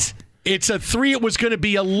it. It's a 3. It was going to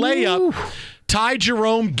be a layup. Ooh. Ty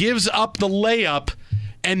Jerome gives up the layup,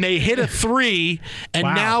 and they hit a 3, and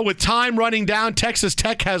now with time running down, Texas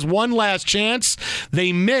Tech has one last chance.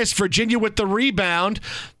 They miss. Virginia with the rebound.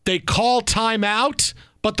 They call timeout,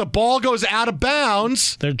 but the ball goes out of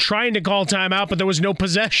bounds. They're trying to call timeout, but there was no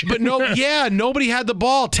possession. But nobody had the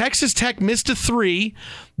ball. Texas Tech missed a 3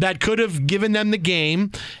 that could have given them the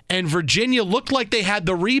game, and Virginia looked like they had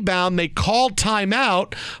the rebound. They called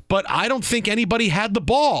timeout, but I don't think anybody had the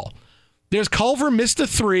ball. There's Culver missed a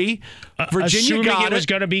 3. Virginia assuming got it was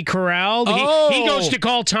going to be corralled. Oh. He goes to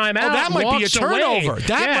call timeout. Oh, that might be a turnover. Away.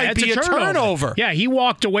 That might be a turnover. Yeah, he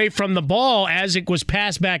walked away from the ball as it was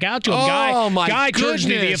passed back out to him. Guy turns to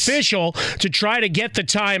the official to try to get the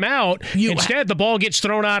timeout. Instead, the ball gets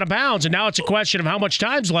thrown out of bounds, and now it's a question of how much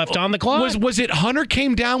time's left on the clock. Was it Hunter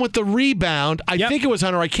came down with the rebound? I think it was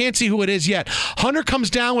Hunter. I can't see who it is yet. Hunter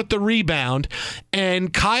comes down with the rebound,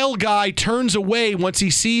 and Kyle Guy turns away once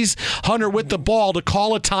he sees Hunter with the ball to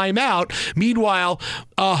call a timeout. Meanwhile,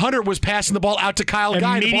 Hunter was passing the ball out to Kyle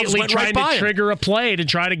Guy. Immediately trying to trigger a play to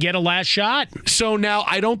try to get a last shot. So now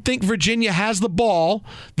I don't think Virginia has the ball.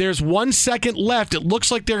 There's 1 second left. It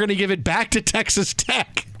looks like they're going to give it back to Texas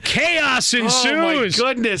Tech. Chaos ensues. Oh,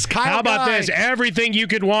 my goodness. How about this? Everything you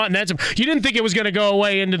could want. And that's you didn't think it was going to go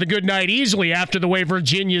away into the good night easily after the way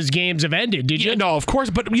Virginia's games have ended, did you? No, of course.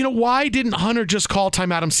 But, why didn't Hunter just call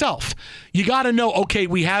timeout himself? You got to know, okay,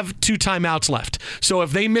 we have 2 timeouts left. So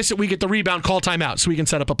if they miss it, we get the rebound, call timeout so we can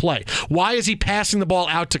set up a play. Why is he passing the ball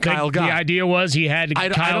out to Kyle Guy? The idea was he had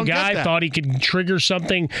Kyle Guy, thought he could trigger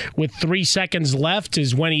something with 3 seconds left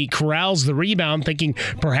is when he corrals the rebound, thinking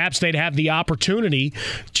perhaps they'd have the opportunity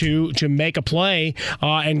to make a play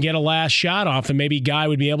and get a last shot off, and maybe Guy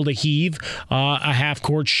would be able to heave a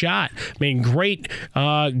half-court shot. I mean, great,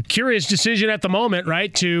 curious decision at the moment,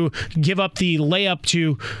 right, to give up the layup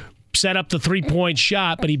to set up the 3-point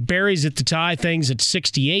shot, but he buries it to tie things at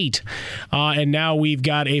 68. And now we've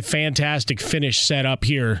got a fantastic finish set up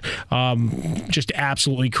here. Just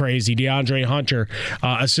absolutely crazy. DeAndre Hunter,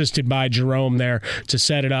 assisted by Jerome there to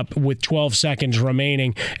set it up with 12 seconds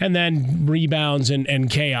remaining. And then rebounds and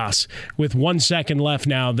chaos. With 1 second left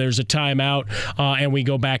now, there's a timeout, and we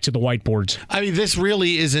go back to the whiteboards. I mean, this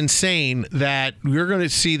really is insane that we're going to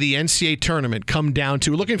see the NCAA tournament come down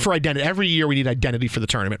to looking for identity. Every year we need identity for the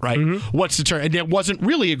tournament, right? Mm-hmm. What's the turn? And it wasn't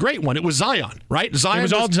really a great one. It was Zion, right? Zion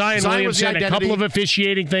was Williamson, a couple of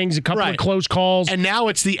officiating things, a couple of close calls. And now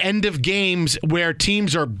it's the end of games where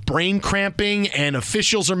teams are brain cramping and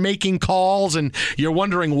officials are making calls, and you're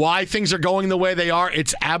wondering why things are going the way they are.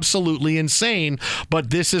 It's absolutely insane,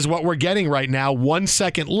 but this is what we're getting right now. 1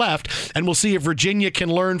 second left, and we'll see if Virginia can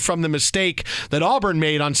learn from the mistake that Auburn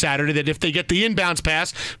made on Saturday, that if they get the inbounds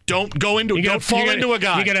pass, don't fall into a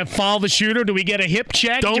guy. You're going to foul the shooter? Do we get a hip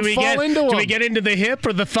check? Do we get into the hip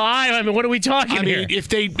or the thigh? I mean, what are we talking here? If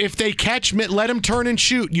they catch, let him turn and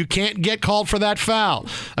shoot. You can't get called for that foul.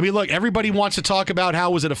 I mean, look, everybody wants to talk about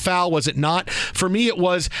how was it a foul, was it not? For me, it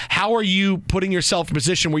was, how are you putting yourself in a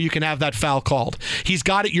position where you can have that foul called? He's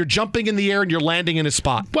got it. You're jumping in the air and you're landing in his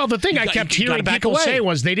spot. Well, the thing I kept hearing people say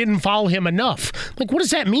was they didn't foul him enough. Like, what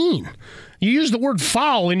does that mean? You use the word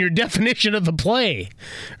foul in your definition of the play,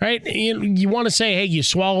 right? You want to say, hey, you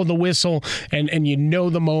swallow the whistle and you know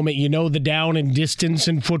the moment, you know the down and distance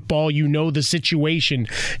in football, you know the situation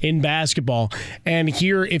in basketball. And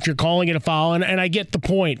here, if you're calling it a foul, and I get the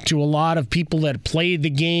point to a lot of people that played the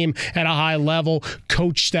game at a high level,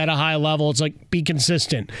 coached at a high level, it's like, be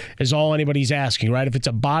consistent is all anybody's asking, right? If it's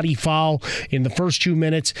a body foul in the first 2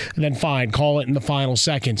 minutes, then fine, call it in the final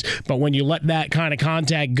seconds. But when you let that kind of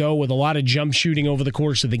contact go with a lot of jump shooting over the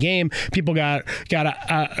course of the game, people got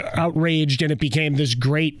outraged, and it became this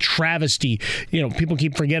great travesty. People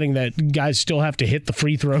keep forgetting that guys still have to hit the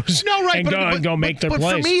free throws and go make their plays.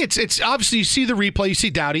 But for me, it's obviously, you see the replay, you see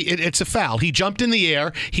Dowdy, it's a foul. He jumped in the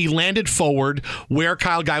air, he landed forward where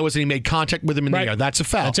Kyle Guy was, and he made contact with him in the air. That's a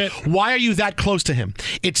foul. That's it. Why are you that close to him?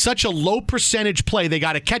 It's such a low percentage play. They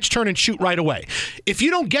got to catch, turn, and shoot right away. If you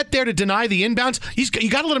don't get there to deny the inbounds, you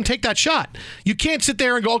got to let him take that shot. You can't sit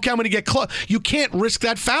there and go, okay, I'm going to get close. You can't risk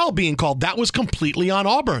that foul being called. That was completely on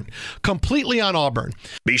Auburn. Completely on Auburn.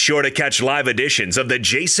 Be sure to catch live editions of The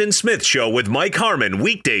Jason Smith Show with Mike Harmon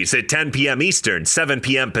weekdays at 10 p.m. Eastern, 7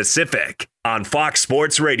 p.m. Pacific on Fox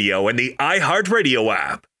Sports Radio and the iHeartRadio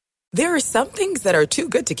app. There are some things that are too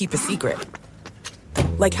good to keep a secret.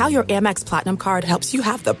 Like how your Amex Platinum card helps you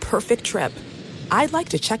have the perfect trip. I'd like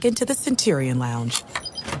to check into the Centurion Lounge.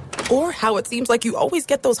 Or how it seems like you always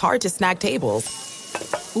get those hard-to-snag tables.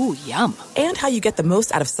 Ooh, yum. And how you get the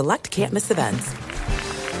most out of select can't-miss events.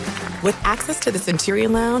 With access to the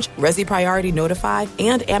Centurion Lounge, Resi Priority Notify,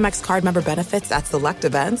 and Amex card member benefits at select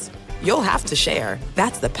events, you'll have to share.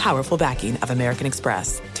 That's the powerful backing of American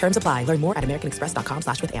Express. Terms apply. Learn more at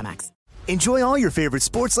americanexpress.com/withAmex. Enjoy all your favorite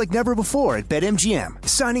sports like never before at BetMGM.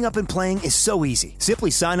 Signing up and playing is so easy.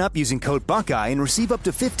 Simply sign up using code Buckeye and receive up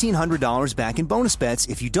to $1,500 back in bonus bets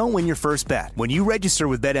if you don't win your first bet. When you register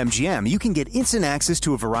with BetMGM, you can get instant access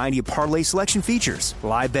to a variety of parlay selection features,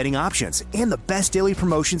 live betting options, and the best daily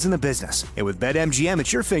promotions in the business. And with BetMGM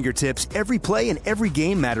at your fingertips, every play and every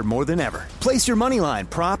game matter more than ever. Place your moneyline,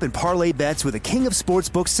 prop, and parlay bets with the king of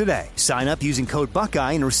sportsbooks today. Sign up using code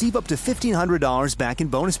Buckeye and receive up to $1,500 back in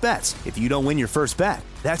bonus bets if you don't win your first bet.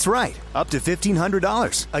 That's right, up to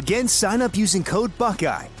 $1,500. Again, sign up using code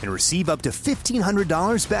Buckeye and receive up to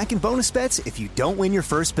 $1,500 back in bonus bets if you don't win your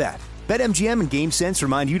first bet. BetMGM and GameSense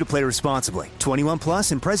remind you to play responsibly. 21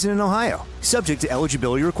 plus and present in Ohio. Subject to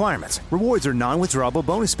eligibility requirements. Rewards are non-withdrawable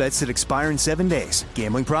bonus bets that expire in 7 days.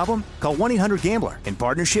 Gambling problem? Call 1-800-GAMBLER in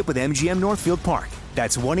partnership with MGM Northfield Park.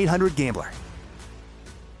 That's 1-800-GAMBLER.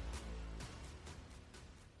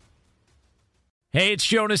 Hey, it's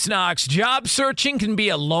Jonas Knox. Job searching can be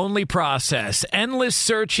a lonely process. Endless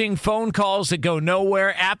searching, phone calls that go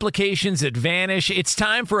nowhere, applications that vanish. It's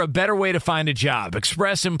time for a better way to find a job.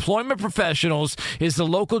 Express Employment Professionals is the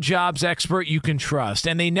local jobs expert you can trust,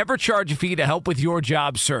 and they never charge a fee to help with your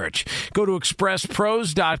job search. Go to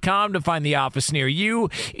expresspros.com to find the office near you.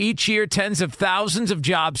 Each year, tens of thousands of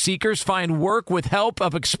job seekers find work with help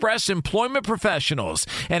of Express Employment Professionals,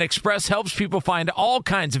 and Express helps people find all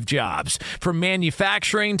kinds of jobs, from manufacturing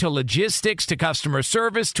to logistics to customer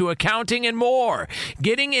service to accounting and more.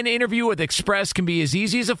 Getting an interview with Express can be as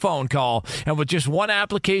easy as a phone call, and with just one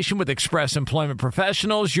application with Express Employment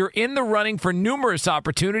Professionals, you're in the running for numerous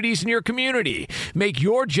opportunities in your community. Make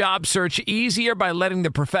your job search easier by letting the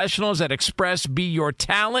professionals at Express be your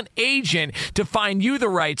talent agent to find you the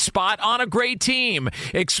right spot on a great team.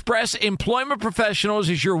 Express Employment Professionals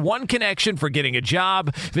is your one connection for getting a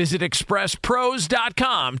job. Visit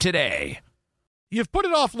expresspros.com today. You've put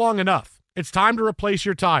it off long enough. It's time to replace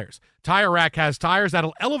your tires. Tire Rack has tires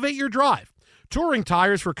that'll elevate your drive. Touring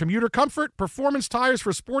tires for commuter comfort, performance tires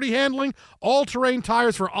for sporty handling, all-terrain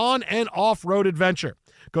tires for on- and off-road adventure.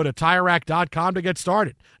 Go to TireRack.com to get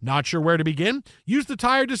started. Not sure where to begin? Use the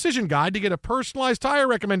Tire Decision Guide to get a personalized tire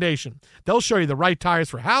recommendation. They'll show you the right tires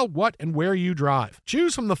for how, what, and where you drive.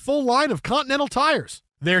 Choose from the full line of Continental tires.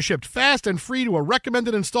 They're shipped fast and free to a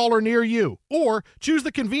recommended installer near you. Or choose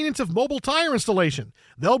the convenience of mobile tire installation.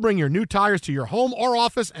 They'll bring your new tires to your home or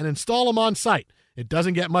office and install them on site. It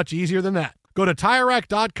doesn't get much easier than that. Go to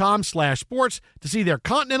TireRack.com/sports to see their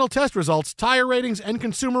Continental test results, tire ratings, and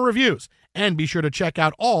consumer reviews. And be sure to check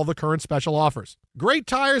out all the current special offers. Great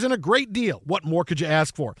tires and a great deal. What more could you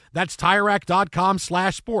ask for? That's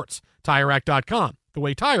TireRack.com/sports. TireRack.com, the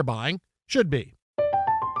way tire buying should be.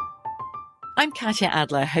 I'm Katya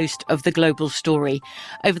Adler, host of The Global Story.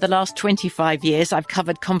 Over the last 25 years, I've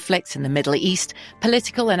covered conflicts in the Middle East,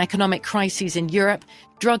 political and economic crises in Europe,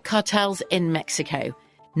 drug cartels in Mexico.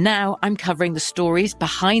 Now I'm covering the stories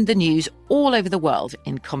behind the news all over the world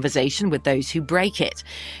in conversation with those who break it.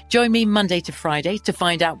 Join me Monday to Friday to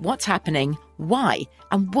find out what's happening, why,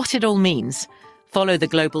 and what it all means. Follow The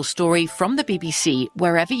Global Story from the BBC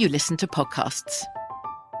wherever you listen to podcasts.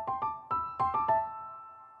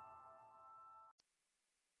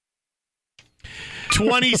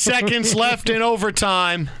 "20 seconds left in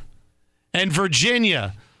overtime, and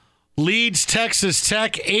Virginia leads Texas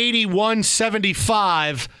Tech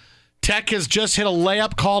 81-75. Tech has just hit a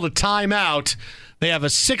layup called a timeout. They have a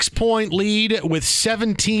 6-point lead with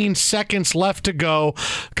 17 seconds left to go.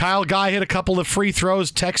 Kyle Guy hit a couple of free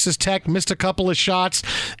throws. Texas Tech missed a couple of shots,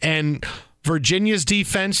 and Virginia's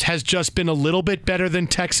defense has just been a little bit better than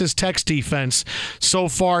Texas Tech's defense so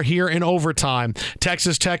far here in overtime.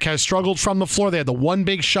 Texas Tech has struggled from the floor. They had the one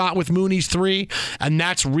big shot with Mooney's three, and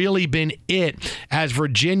that's really been it, as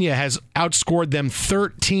Virginia has outscored them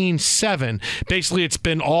 13-7. Basically, it's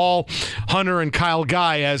been all Hunter and Kyle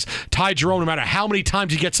Guy, as Ty Jerome, no matter how many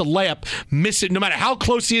times he gets a layup, miss it. No matter how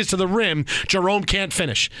close he is to the rim, Jerome can't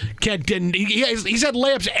finish. He's had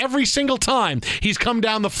layups every single time he's come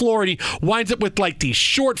down the floor, and he winds up with like these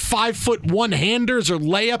short 5-foot one-handers or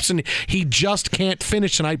layups, and he just can't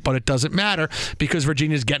finish tonight. But it doesn't matter, because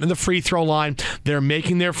Virginia's getting to the free throw line. They're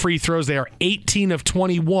making their free throws. They are 18 of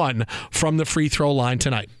 21 from the free throw line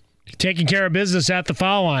tonight. Taking care of business at the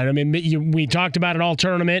foul line. I mean, we talked about it all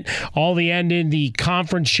tournament, all the end in the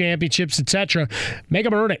conference championships, etc. Make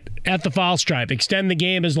them earn it at the foul stripe. Extend the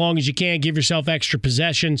game as long as you can. Give yourself extra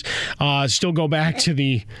possessions. Still go back to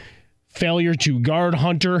the failure to guard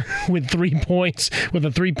Hunter with 3 points, with a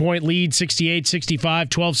 3-point lead, 68-65,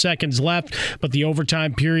 12 seconds left. But the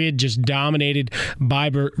overtime period just dominated by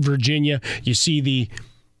Virginia. You see the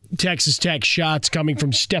Texas Tech shots coming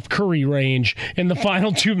from Steph Curry range in the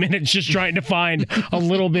final 2 minutes, just trying to find a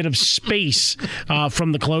little bit of space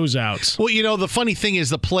from the closeouts. Well, you know, the funny thing is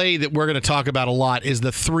the play that we're going to talk about a lot is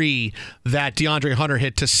the three that DeAndre Hunter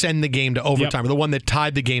hit to send the game to overtime, or the one that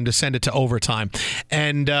tied the game to send it to overtime.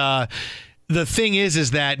 And the thing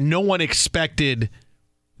is that no one expected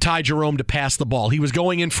Ty Jerome to pass the ball. He was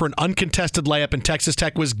going in for an uncontested layup, and Texas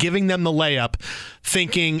Tech was giving them the layup,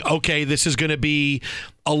 thinking, okay, this is going to be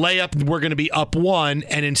a layup, we're going to be up one,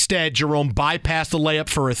 and instead Jerome bypassed the layup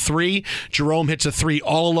for a three. Jerome hits a three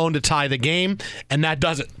all alone to tie the game, and that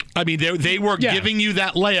does it. I mean, they were giving you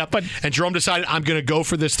that layup, and Jerome decided, I'm going to go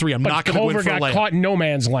for this three. I'm not going to win for a layup. Culver got caught in no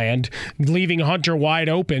man's land, leaving Hunter wide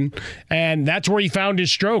open, and that's where he found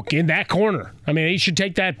his stroke, in that corner. I mean, he should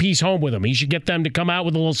take that piece home with him. He should get them to come out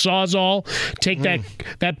with a little Sawzall, take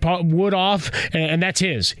that wood off, and that's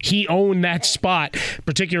his. He owned that spot,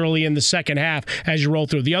 particularly in the second half as you roll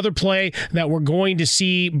through. The other play that we're going to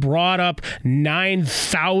see brought up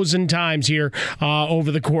 9,000 times here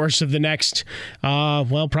over the course of the next,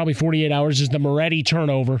 probably 48 hours is the Moretti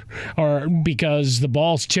turnover, or because the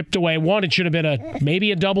ball's tipped away. One, it should have been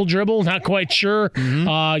maybe a double dribble, not quite sure.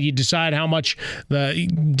 You decide how much the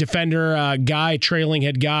defender guy trailing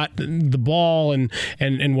had got the ball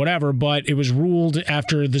and whatever, but it was ruled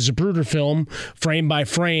after the Zapruder film, frame by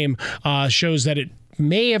frame, shows that it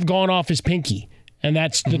may have gone off his pinky. And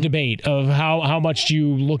that's the debate of how much you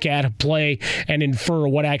look at a play and infer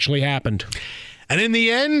what actually happened. And in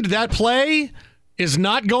the end, that play is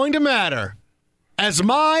not going to matter, as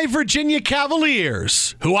my Virginia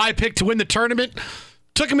Cavaliers, who I picked to win the tournament,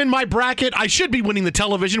 took them in my bracket. I should be winning the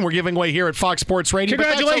television we're giving away here at Fox Sports Radio.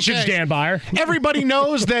 Congratulations, but that's okay. Dan Byer. Everybody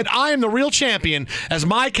knows that I am the real champion as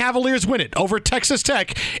my Cavaliers win it over Texas Tech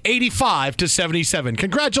 85-77.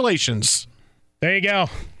 Congratulations. There you go.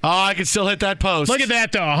 Oh, I can still hit that post. Look at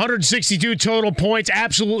that, though. 162 total points,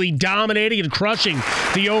 absolutely dominating and crushing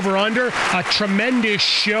the over-under. A tremendous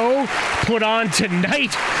show put on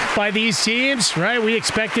tonight by these teams, right? We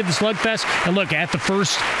expected the slugfest. And look, at the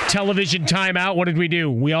first television timeout, what did we do?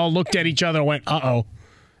 We all looked at each other and went, uh-oh.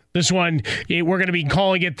 This one, we're going to be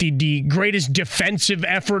calling it the greatest defensive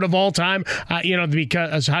effort of all time,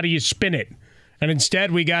 because how do you spin it? And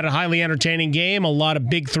instead, we got a highly entertaining game, a lot of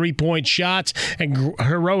big three-point shots, and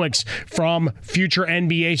heroics from future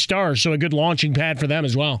NBA stars. So a good launching pad for them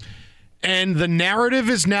as well. And the narrative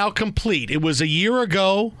is now complete. It was a year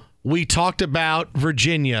ago we talked about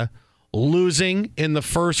Virginia losing in the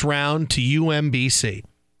first round to UMBC.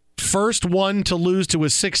 First one to lose to a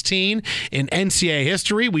 16 in NCAA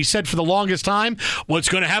history. We said for the longest time, what's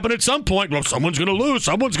going to happen at some point? Well, someone's going to lose.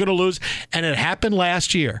 And it happened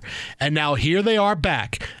last year. And now here they are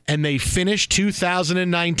back, and they finished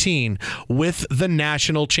 2019 with the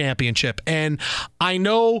national championship. And I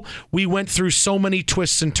know we went through so many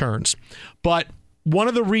twists and turns, but one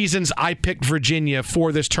of the reasons I picked Virginia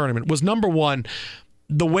for this tournament was, number one,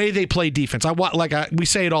 the way they play defense. We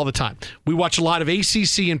say it all the time. We watch a lot of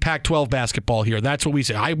ACC and Pac-12 basketball here. That's what we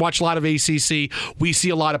say. I watch a lot of ACC. We see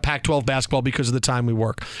a lot of Pac-12 basketball because of the time we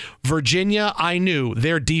work. Virginia, I knew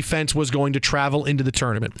their defense was going to travel into the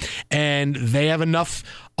tournament. And they have enough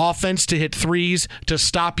offense to hit threes to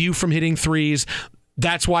stop you from hitting threes.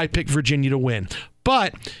 That's why I picked Virginia to win.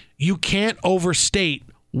 But you can't overstate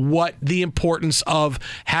what the importance of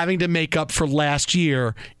having to make up for last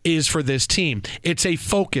year is for this team. It's a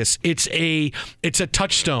focus. It's a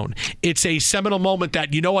touchstone. It's a seminal moment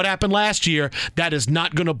that, you know what happened last year, that is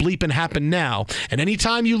not going to bleep and happen now. And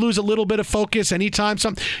anytime you lose a little bit of focus, anytime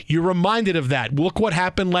you're reminded of that. Look what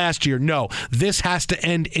happened last year. No, this has to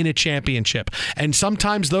end in a championship. And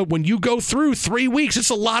sometimes, though, when you go through 3 weeks, it's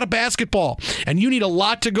a lot of basketball, and you need a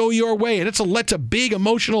lot to go your way, and it's a big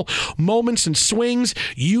emotional moments and swings.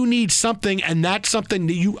 You need something, and that's something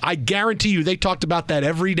that I guarantee you, they talked about that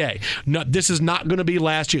every day. No, this is not going to be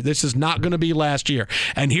last year. This is not going to be last year.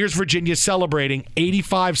 And here's Virginia celebrating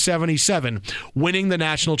 85-77, winning the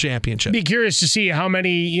national championship. Be curious to see how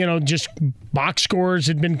many, just box scores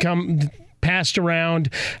had been passed around,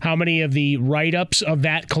 how many of the write-ups of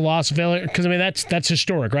that colossal failure, because that's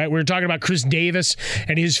historic, right? We were talking about Chris Davis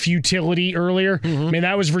and his futility earlier.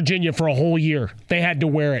 That was Virginia for a whole year. They had to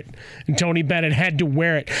wear it, and Tony Bennett had to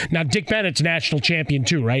wear it. Now Dick Bennett's national champion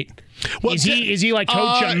too, right? Well, is he like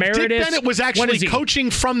coach emeritus? Dick Bennett was actually coaching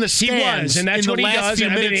from the stands. He was, and that's in what the he last does. few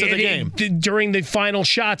minutes of the game. During the final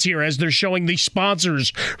shots here, as they're showing the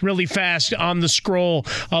sponsors really fast on the scroll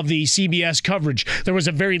of the CBS coverage, there was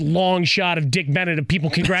a very long shot of Dick Bennett of people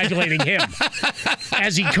congratulating him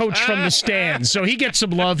as he coached from the stands. So he gets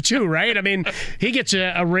some love too, right? He gets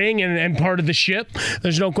a ring and part of the ship.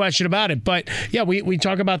 There's no question about it. But yeah, we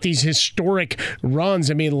talk about these historic runs.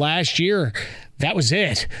 Last year, that was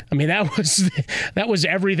it. That was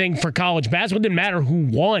everything for college basketball. It didn't matter who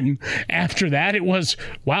won after that. It was,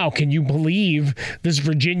 wow, can you believe this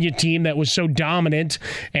Virginia team that was so dominant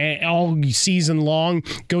and all season long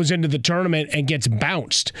goes into the tournament and gets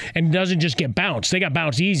bounced, and doesn't just get bounced. They got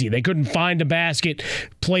bounced easy. They couldn't find a basket,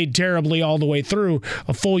 played terribly all the way through.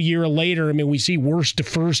 A full year later, we see worst to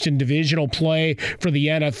first in divisional play for the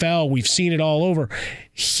NFL. We've seen it all over.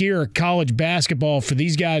 Here, college basketball, for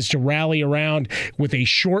these guys to rally around with a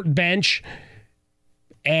short bench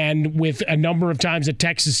And with a number of times that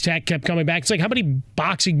Texas Tech kept coming back, it's like, how many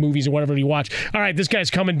boxing movies or whatever do you watch? All right, this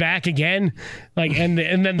guy's coming back again. Like, and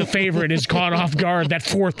then the favorite is caught off guard that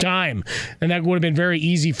fourth time. And that would have been very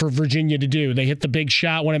easy for Virginia to do. They hit the big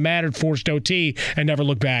shot when it mattered, forced OT, and never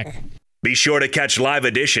looked back. Be sure to catch live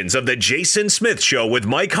editions of The Jason Smith Show with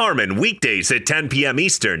Mike Harmon weekdays at 10 p.m.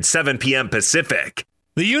 Eastern, 7 p.m. Pacific.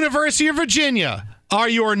 The University of Virginia are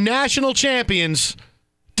your national champions,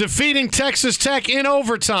 defeating Texas Tech in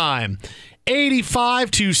overtime,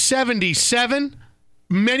 85-77.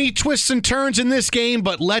 Many twists and turns in this game,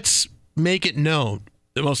 but let's make it known.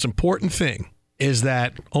 The most important thing is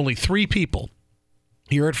that only 3 people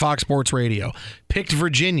here at Fox Sports Radio picked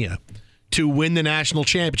Virginia to win the national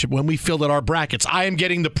championship when we filled out our brackets. I am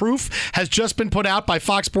getting the proof, has just been put out by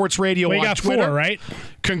Fox Sports Radio on got Twitter. 4, right?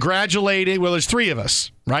 Congratulating. Well, there's 3 of us,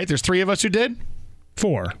 right? There's 3 of us who did?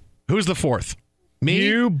 4. Who's the 4th? Me?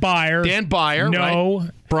 You, Byer. Dan Byer. No.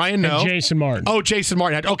 Right? Brian, no. And Jason Martin. Oh, Jason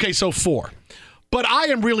Martin. Okay, so 4. But I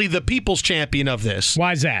am really the people's champion of this.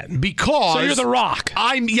 Why is that? Because... So you're the Rock.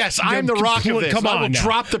 I'm the Rock of this. Come on, I will now.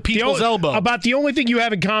 drop the people's elbow. About the only thing you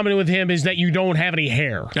have in common with him is that you don't have any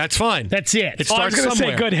hair. That's fine. That's it. It starts I was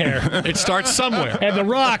somewhere. say good hair. It starts somewhere. And The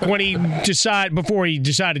Rock, before he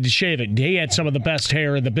decided to shave it, he had some of the best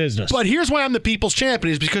hair in the business. But here's why I'm the people's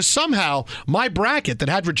champion, is because somehow my bracket that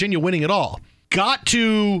had Virginia winning it all got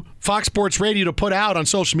to Fox Sports Radio to put out on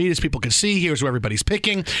social media so people could see here's who everybody's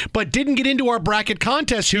picking, but didn't get into our bracket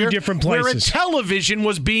contest Two different places. where a television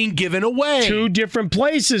was being given away. 2 different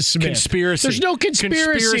places, Smith. Conspiracy. There's no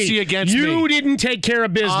conspiracy against me. You didn't take care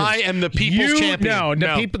of business. I am the people's champion. No,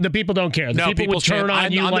 the people don't care. The people would turn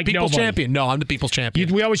on you I'm like the people's nobody. champion. No, I'm the people's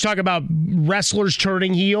champion. We always talk about wrestlers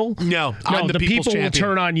turning heel. No, I'm the people's people champion. will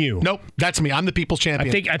turn on you. Nope, that's me. I'm the people's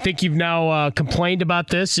champion. I think you've now complained about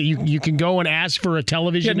this. You can go and ask for a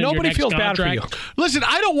television. Yeah, nobody in your next feels bad for you. Listen,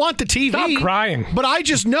 I don't want the TV. Stop crying. But I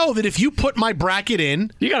just know that if you put my bracket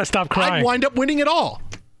in, you got to stop crying. I'd wind up winning it all.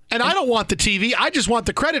 And I don't want the TV. I just want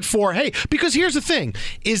the credit for, hey, because here's the thing,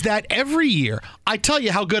 is that every year I tell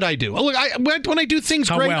you how good I do. Look, when I do things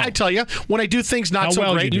great, I tell you. When I do things not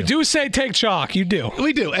so great. You do say take chalk. You do.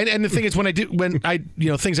 We do. And the thing is, when I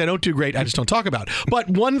things I don't do great, I just don't talk about. But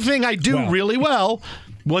one thing I do really well,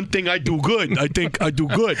 one thing I do good, I think I do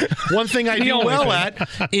good. One thing I do well at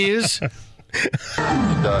is...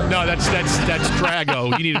 No, that's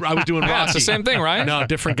Drago. I was doing Rocky. Yeah, it's the same thing, right? No,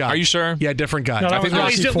 different guy. Are you sure? Yeah, different guy. No, I think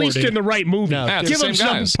he's at least in the right movie. No, yeah, give him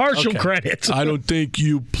some partial credit. I don't think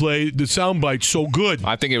you played the soundbite so good.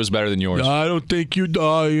 I think it was better than yours. I don't think you,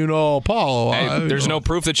 Paul. Hey, there's no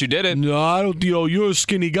proof that you did it. No, I don't. You're a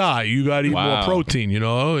skinny guy. You got to eat more protein.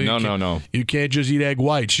 No. You can't just eat egg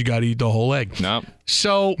whites. You got to eat the whole egg. No.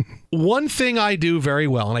 So one thing I do very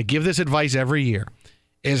well, and I give this advice every year,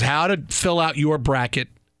 is how to fill out your bracket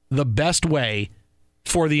the best way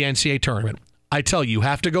for the NCAA tournament. I tell you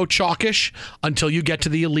have to go chalkish until you get to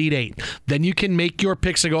the Elite Eight. Then you can make your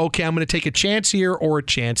picks and go, okay, I'm going to take a chance here or a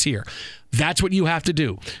chance here. That's what you have to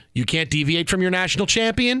do. You can't deviate from your national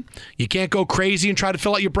champion. You can't go crazy and try to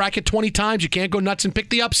fill out your bracket 20 times. You can't go nuts and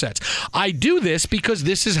pick the upsets. I do this because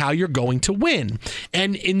this is how you're going to win.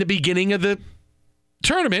 And in the beginning of the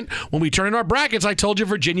tournament, when we turn in our brackets, I told you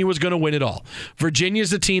Virginia was going to win it all. Virginia's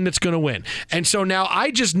the team that's going to win. And so now I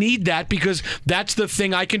just need that because that's the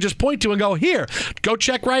thing I can just point to and go, here, go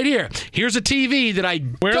check right here. Here's a TV that I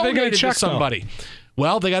donated to somebody.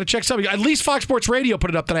 Well, they got to check something. At least Fox Sports Radio put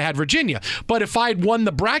it up that I had Virginia. But if I had won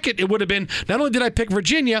the bracket, it would have been, not only did I pick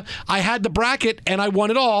Virginia, I had the bracket and I won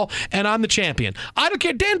it all, and I'm the champion. I don't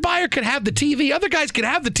care. Dan Byer could have the TV. Other guys could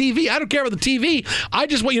have the TV. I don't care about the TV. I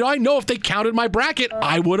just want, I know if they counted my bracket,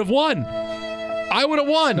 I would have won. I would have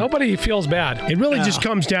won. Nobody feels bad. It really just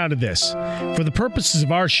comes down to this. For the purposes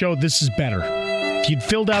of our show, this is better. If you'd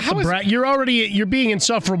filled out the bracket, you're being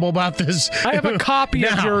insufferable about this. I have a copy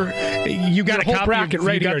of you got your a copy bracket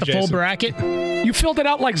you got the full bracket? You filled it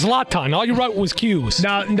out like Zlatan. All you wrote was Q's.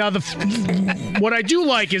 Now what I do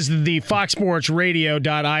like is the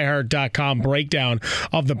foxsportsradio.iheart.com breakdown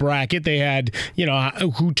of the bracket. They had,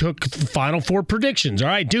 who took Final Four predictions. All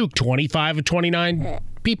right, Duke, 25 of 29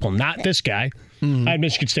 people. Not this guy. I had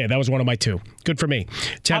Michigan State. That was one of my 2. Good for me.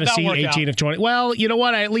 Tennessee, 18 of 20. Well, you know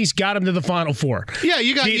what? I at least got them to the Final Four. Yeah,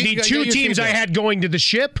 you got the 2 teams I had going to the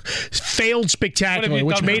ship failed spectacularly,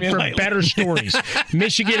 which made for better stories.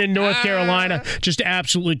 Michigan and North Carolina, just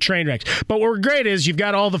absolutely train wrecks. But what's great is you've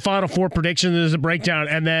got all the Final Four predictions. There's a breakdown,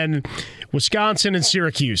 and then Wisconsin and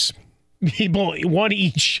Syracuse. People, 1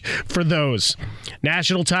 each for those.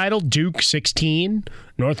 National title, Duke 16,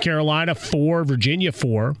 North Carolina 4, Virginia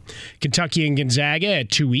 4, Kentucky and Gonzaga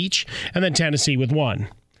at 2 each, and then Tennessee with 1.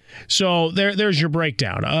 So there's your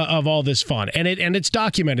breakdown of all this fun, and it's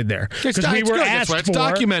documented there because we were asked for. It's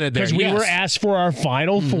documented there because we were asked for our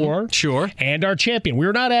final four, sure, and our champion. We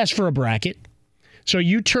were not asked for a bracket, so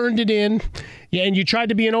you turned it in, and you tried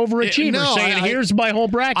to be an overachiever, saying, "Here's my whole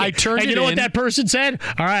bracket." I turned it in. And you know what that person said?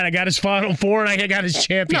 All right, I got his final four, and I got his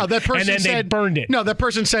champion. No, that person and then said, they burned it. No, that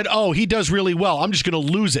person said, "Oh, he does really well. I'm just going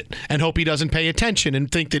to lose it and hope he doesn't pay attention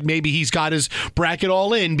and think that maybe he's got his bracket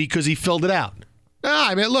all in because he filled it out."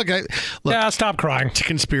 I mean, look. Yeah, stop crying. It's a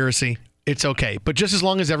conspiracy. It's okay, but just as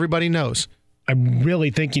long as everybody knows. I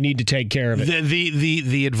really think you need to take care of it.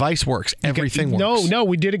 The advice works. Everything works. No,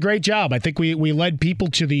 we did a great job. I think we led people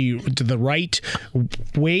to the right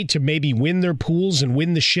way to maybe win their pools and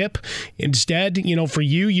win the ship. Instead, for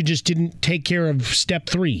you just didn't take care of step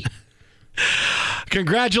 3.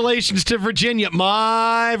 Congratulations to Virginia,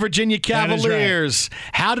 my Virginia Cavaliers. Right.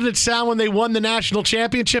 How did it sound when they won the national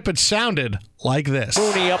championship? It sounded like this.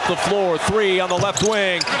 Mooney up the floor, 3 on the left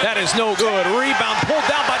wing. That is no good. Rebound pulled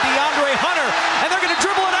down by DeAndre Hunter, and they're going to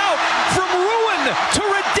dribble it out from ruin to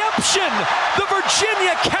redemption. The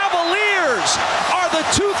Virginia Cavaliers are the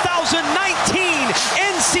 2019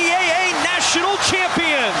 NCAA national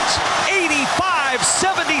champions.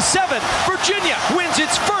 85-77. Virginia wins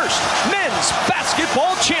its first men's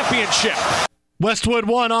basketball championship. Westwood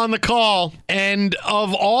won on the call. And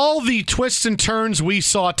of all the twists and turns we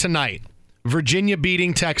saw tonight, Virginia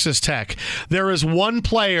beating Texas Tech, there is one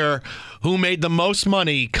player who made the most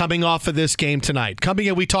money coming off of this game tonight. Coming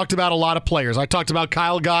in, we talked about a lot of players. I talked about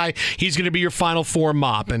Kyle Guy. He's going to be your Final Four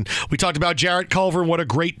mop. And we talked about Jarrett Culver and what a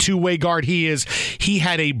great two-way guard he is. He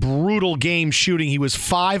had a brutal game shooting. He was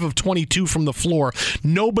 5 of 22 from the floor.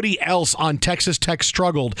 Nobody else on Texas Tech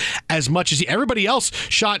struggled as much as he. Everybody else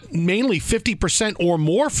shot mainly 50% or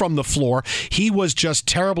more from the floor. He was just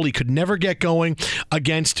terrible. He could never get going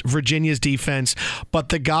against Virginia's defense. But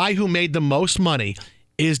the guy who made the most money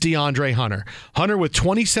is DeAndre Hunter. Hunter with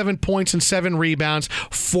 27 points and 7 rebounds,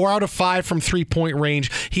 4 out of 5 from three-point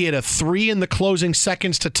range. He had a 3 in the closing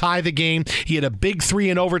seconds to tie the game. He had a big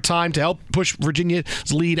 3 in overtime to help push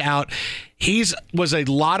Virginia's lead out. He was a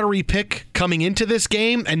lottery pick coming into this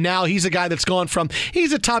game, and now he's a guy that's gone from,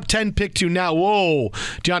 he's a top 10 pick to now, whoa,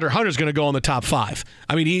 DeAndre Hunter's going to go in the top 5.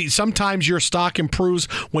 I mean, sometimes your stock improves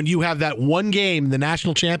when you have that one game, the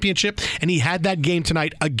national championship, and he had that game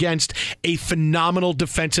tonight against a phenomenal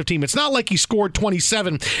defensive team. It's not like he scored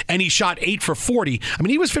 27 and he shot 8 for 40. I mean,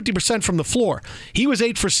 he was 50% from the floor. He was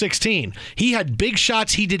 8 for 16. He had big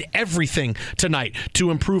shots. He did everything tonight to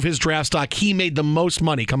improve his draft stock. He made the most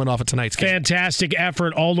money coming off of tonight's game. Fantastic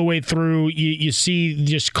effort all the way through. You see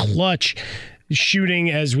just clutch shooting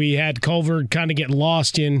as we had Culver kind of get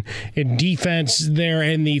lost in defense there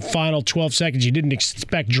in the final 12 seconds. You didn't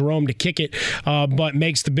expect Jerome to kick it, but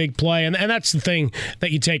makes the big play. And that's the thing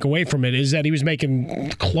that you take away from it is that he was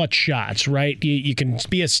making clutch shots, right? You can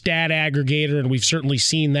be a stat aggregator, and we've certainly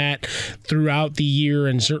seen that throughout the year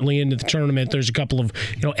and certainly into the tournament. There's a couple of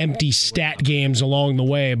empty stat games along the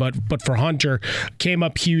way, but for Hunter, came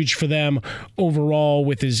up huge for them overall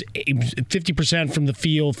with his 50% from the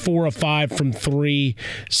field, 4 of 5 from 3,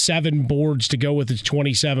 7 boards to go with his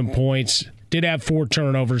 27 points. Did have 4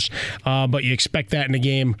 turnovers, but you expect that in a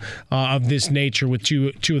game of this nature with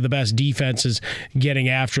two of the best defenses getting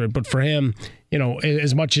after it. But for him,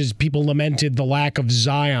 as much as people lamented the lack of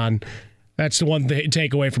Zion, that's the one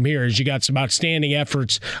takeaway from here is you got some outstanding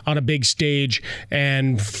efforts on a big stage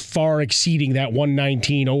and far exceeding that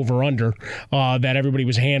 119 over-under that everybody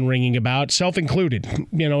was hand-wringing about, self-included.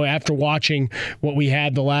 After watching what we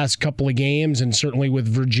had the last couple of games, and certainly with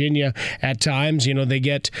Virginia at times, they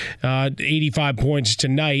get 85 points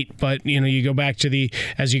tonight, but, you go back to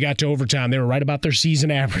as you got to overtime, they were right about their season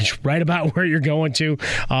average, right about where you're going to,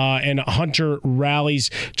 and Hunter rallies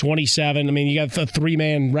 27. I mean, you got a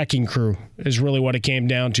 3-man wrecking crew is really what it came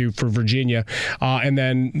down to for Virginia. And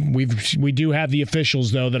then we do have the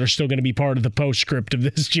officials, though, that are still going to be part of the postscript of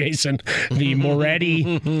this, Jason. The Moretti,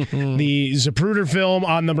 the Zapruder film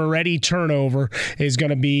on the Moretti turnover is going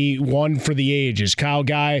to be one for the ages. Kyle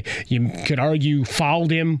Guy, you could argue,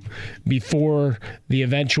 fouled him before the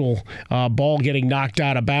eventual ball getting knocked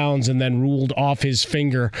out of bounds and then ruled off his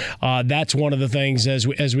finger. That's one of the things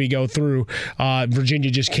as we go through. Virginia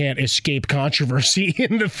just can't escape controversy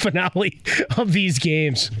in the finale of these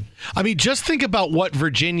games. I mean, just think about what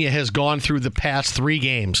Virginia has gone through the past 3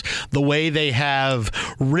 games, the way they have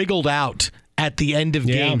wriggled out at the end of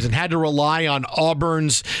games and had to rely on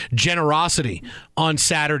Auburn's generosity on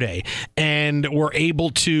Saturday, and were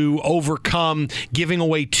able to overcome giving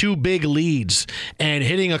away 2 big leads and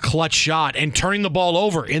hitting a clutch shot and turning the ball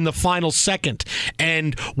over in the final second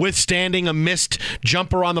and withstanding a missed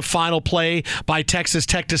jumper on the final play by Texas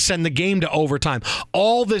Tech to send the game to overtime.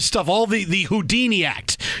 All this stuff, all the Houdini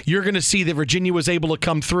act, you're going to see that Virginia was able to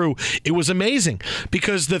come through. It was amazing,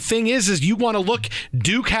 because the thing is you want to look,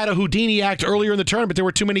 Duke had a Houdini act earlier in the tournament. There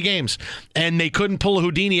were too many games, and they couldn't pull a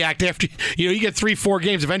Houdini act after, you get 3-4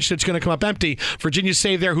 games. Eventually it's going to come up empty. Virginia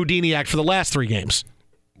saved their Houdini act for the last 3 games.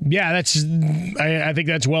 Yeah, I think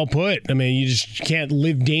that's well put. I mean, you just can't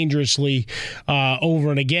live dangerously over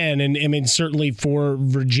and again. And I mean, certainly for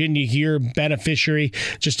Virginia here, beneficiary,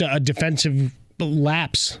 just a defensive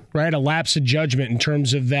lapse, right? A lapse of judgment in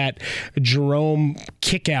terms of that Jerome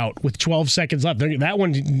kick out with 12 seconds left. That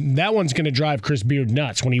one's going to drive Chris Beard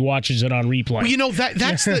nuts when he watches it on replay.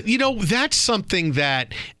 Well, that's something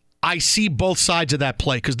that I see both sides of that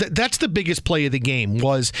play, because that's the biggest play of the game.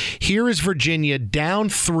 Was here is Virginia down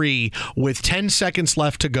 3 with 10 seconds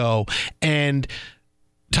left to go, and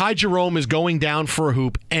Ty Jerome is going down for a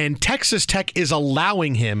hoop, and Texas Tech is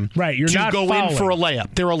allowing him to go in for a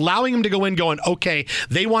layup. They're allowing him to go in going, okay,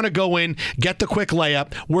 they want to go in, get the quick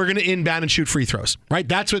layup, we're going to inbound and shoot free throws, right?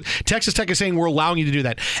 That's what Texas Tech is saying, we're allowing you to do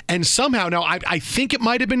that. And somehow, now, I think it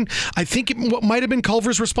might have been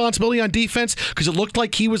Culver's responsibility on defense, because it looked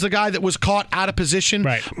like he was the guy that was caught out of position.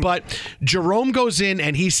 Right. But Jerome goes in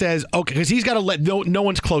and he says, okay, because he's got to let no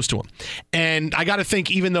one's close to him. And I got to think,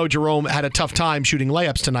 even though Jerome had a tough time shooting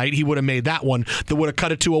layups tonight, he would have made that one that would have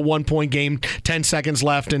cut it to a 1-point game, 10 seconds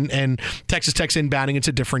left, and Texas Tech's inbounding. It's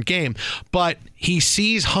a different game. But he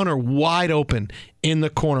sees Hunter wide open in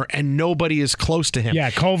the corner, and nobody is close to him.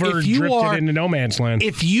 Yeah, Culver drifted into no man's land.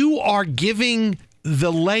 If you are giving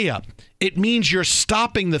the layup, it means you're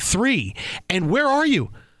stopping the 3. And where are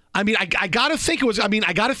you? I mean, I gotta think it was.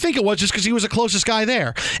 Just because he was the closest guy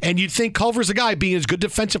there, and you'd think Culver's the guy, being as good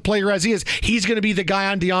defensive player as he is, he's going to be the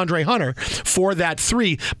guy on DeAndre Hunter for that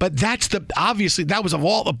 3. But obviously that was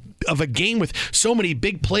of a game with so many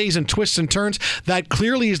big plays and twists and turns. That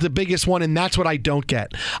clearly is the biggest one, and that's what I don't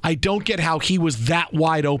get. I don't get how he was that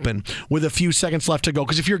wide open with a few seconds left to go.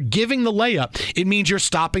 Because if you're giving the layup, it means you're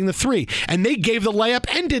stopping the 3, and they gave the layup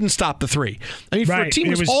and didn't stop the 3. I mean, for a team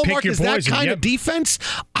whose hallmark is that kind of defense,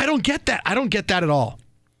 I don't get that. I don't get that at all.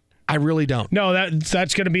 I really don't. No,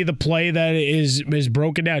 that's going to be the play that is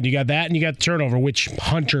broken down. You got that, and you got the turnover, which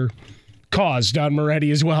Hunter caused on Moretti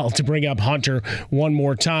as well, to bring up Hunter one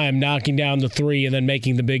more time, knocking down the 3 and then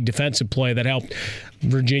making the big defensive play that helped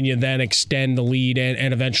Virginia then extend the lead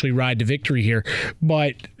and eventually ride to victory here.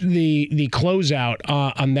 But the closeout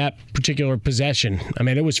on that particular possession, I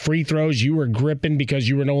mean, it was free throws. You were gripping because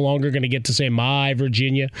you were no longer going to get to say, my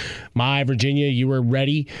Virginia. You were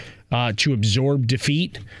ready to absorb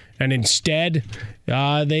defeat. And instead,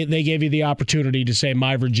 they gave you the opportunity to say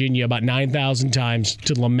my Virginia about 9,000 times,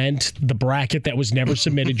 to lament the bracket that was never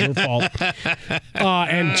submitted, your fault,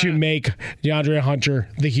 and to make DeAndre Hunter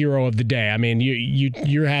the hero of the day. I mean,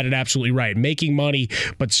 you had it absolutely right. Making money,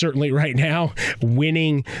 but certainly right now,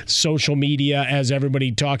 winning social media, as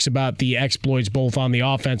everybody talks about the exploits both on the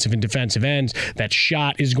offensive and defensive ends. That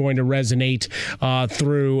shot is going to resonate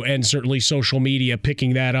through, and certainly social media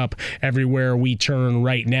picking that up everywhere we turn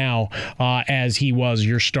right now, as he was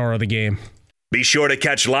your star of the game. Be sure to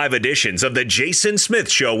catch live editions of The Jason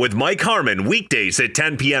Smith Show with Mike Harmon weekdays at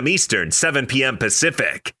 10 p.m. Eastern, 7 p.m.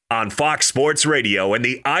 Pacific on Fox Sports Radio and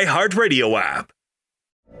the iHeartRadio app.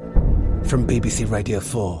 From BBC Radio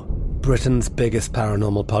 4, Britain's biggest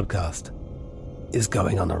paranormal podcast is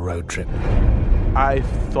going on a road trip. I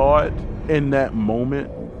thought in that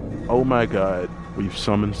moment, oh my God, we've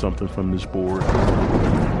summoned something from this board.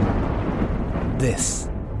 This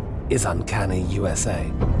is Uncanny USA.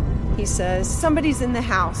 He says, somebody's in the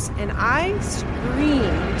house, and I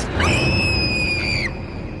screamed.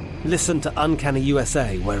 Listen to Uncanny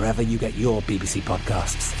USA wherever you get your BBC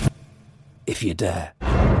podcasts, if you dare.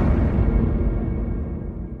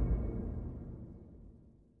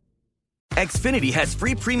 Xfinity has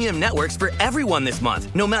free premium networks for everyone this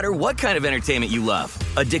month, no matter what kind of entertainment you love.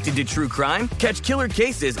 Addicted to true crime? Catch killer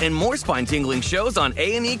cases and more spine-tingling shows on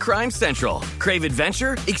A&E Crime Central. Crave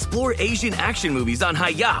adventure? Explore Asian action movies on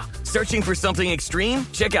Hi-Ya. Searching for something extreme?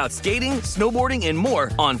 Check out skating, snowboarding, and more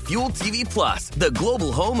on Fuel TV Plus, the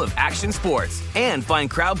global home of action sports. And find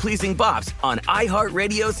crowd-pleasing bops on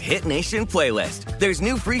iHeartRadio's Hit Nation playlist. There's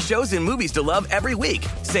new free shows and movies to love every week.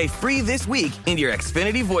 Say free this week in your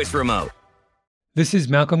Xfinity voice remote. This is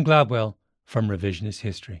Malcolm Gladwell from Revisionist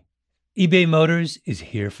History. eBay Motors is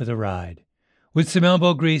here for the ride. With some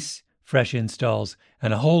elbow grease, fresh installs,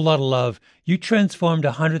 and a whole lot of love, you transformed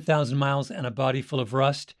 100,000 miles and a body full of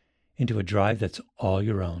rust into a drive that's all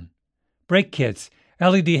your own. Brake kits,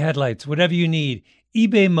 LED headlights, whatever you need,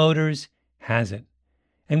 eBay Motors has it.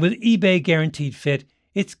 And with eBay Guaranteed Fit,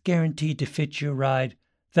 it's guaranteed to fit your ride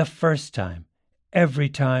the first time, every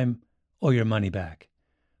time, or your money back.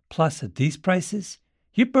 Plus, at these prices,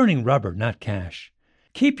 you're burning rubber, not cash.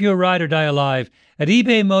 Keep your ride or die alive at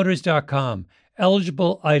ebaymotors.com.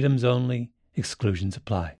 Eligible items only. Exclusions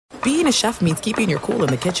apply. Being a chef means keeping your cool in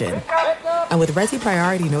the kitchen. And with Resi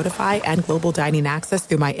Priority Notify and Global Dining Access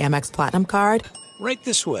through my Amex Platinum card, Right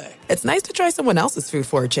this way. It's nice to try someone else's food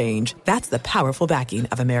for a change. That's the powerful backing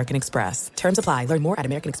of American Express. Terms apply. Learn more at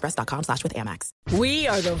americanexpress.com/withAmex. We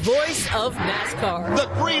are the voice of NASCAR. The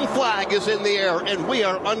green flag is in the air, and we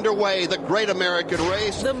are underway. The Great American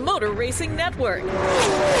Race. The Motor Racing Network.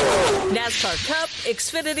 NASCAR Cup,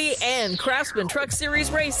 Xfinity, and Craftsman Truck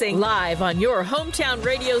Series Racing live on your hometown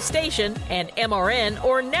radio station and MRN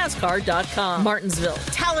or NASCAR.com. Martinsville,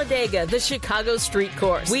 Talladega, the Chicago Street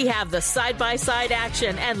Course. We have the side-by-side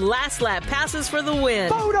action and last lap passes for the win.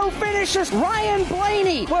 Photo finishes. Ryan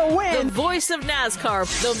Blaney will win. The voice of NASCAR,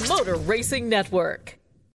 the Motor Racing Network.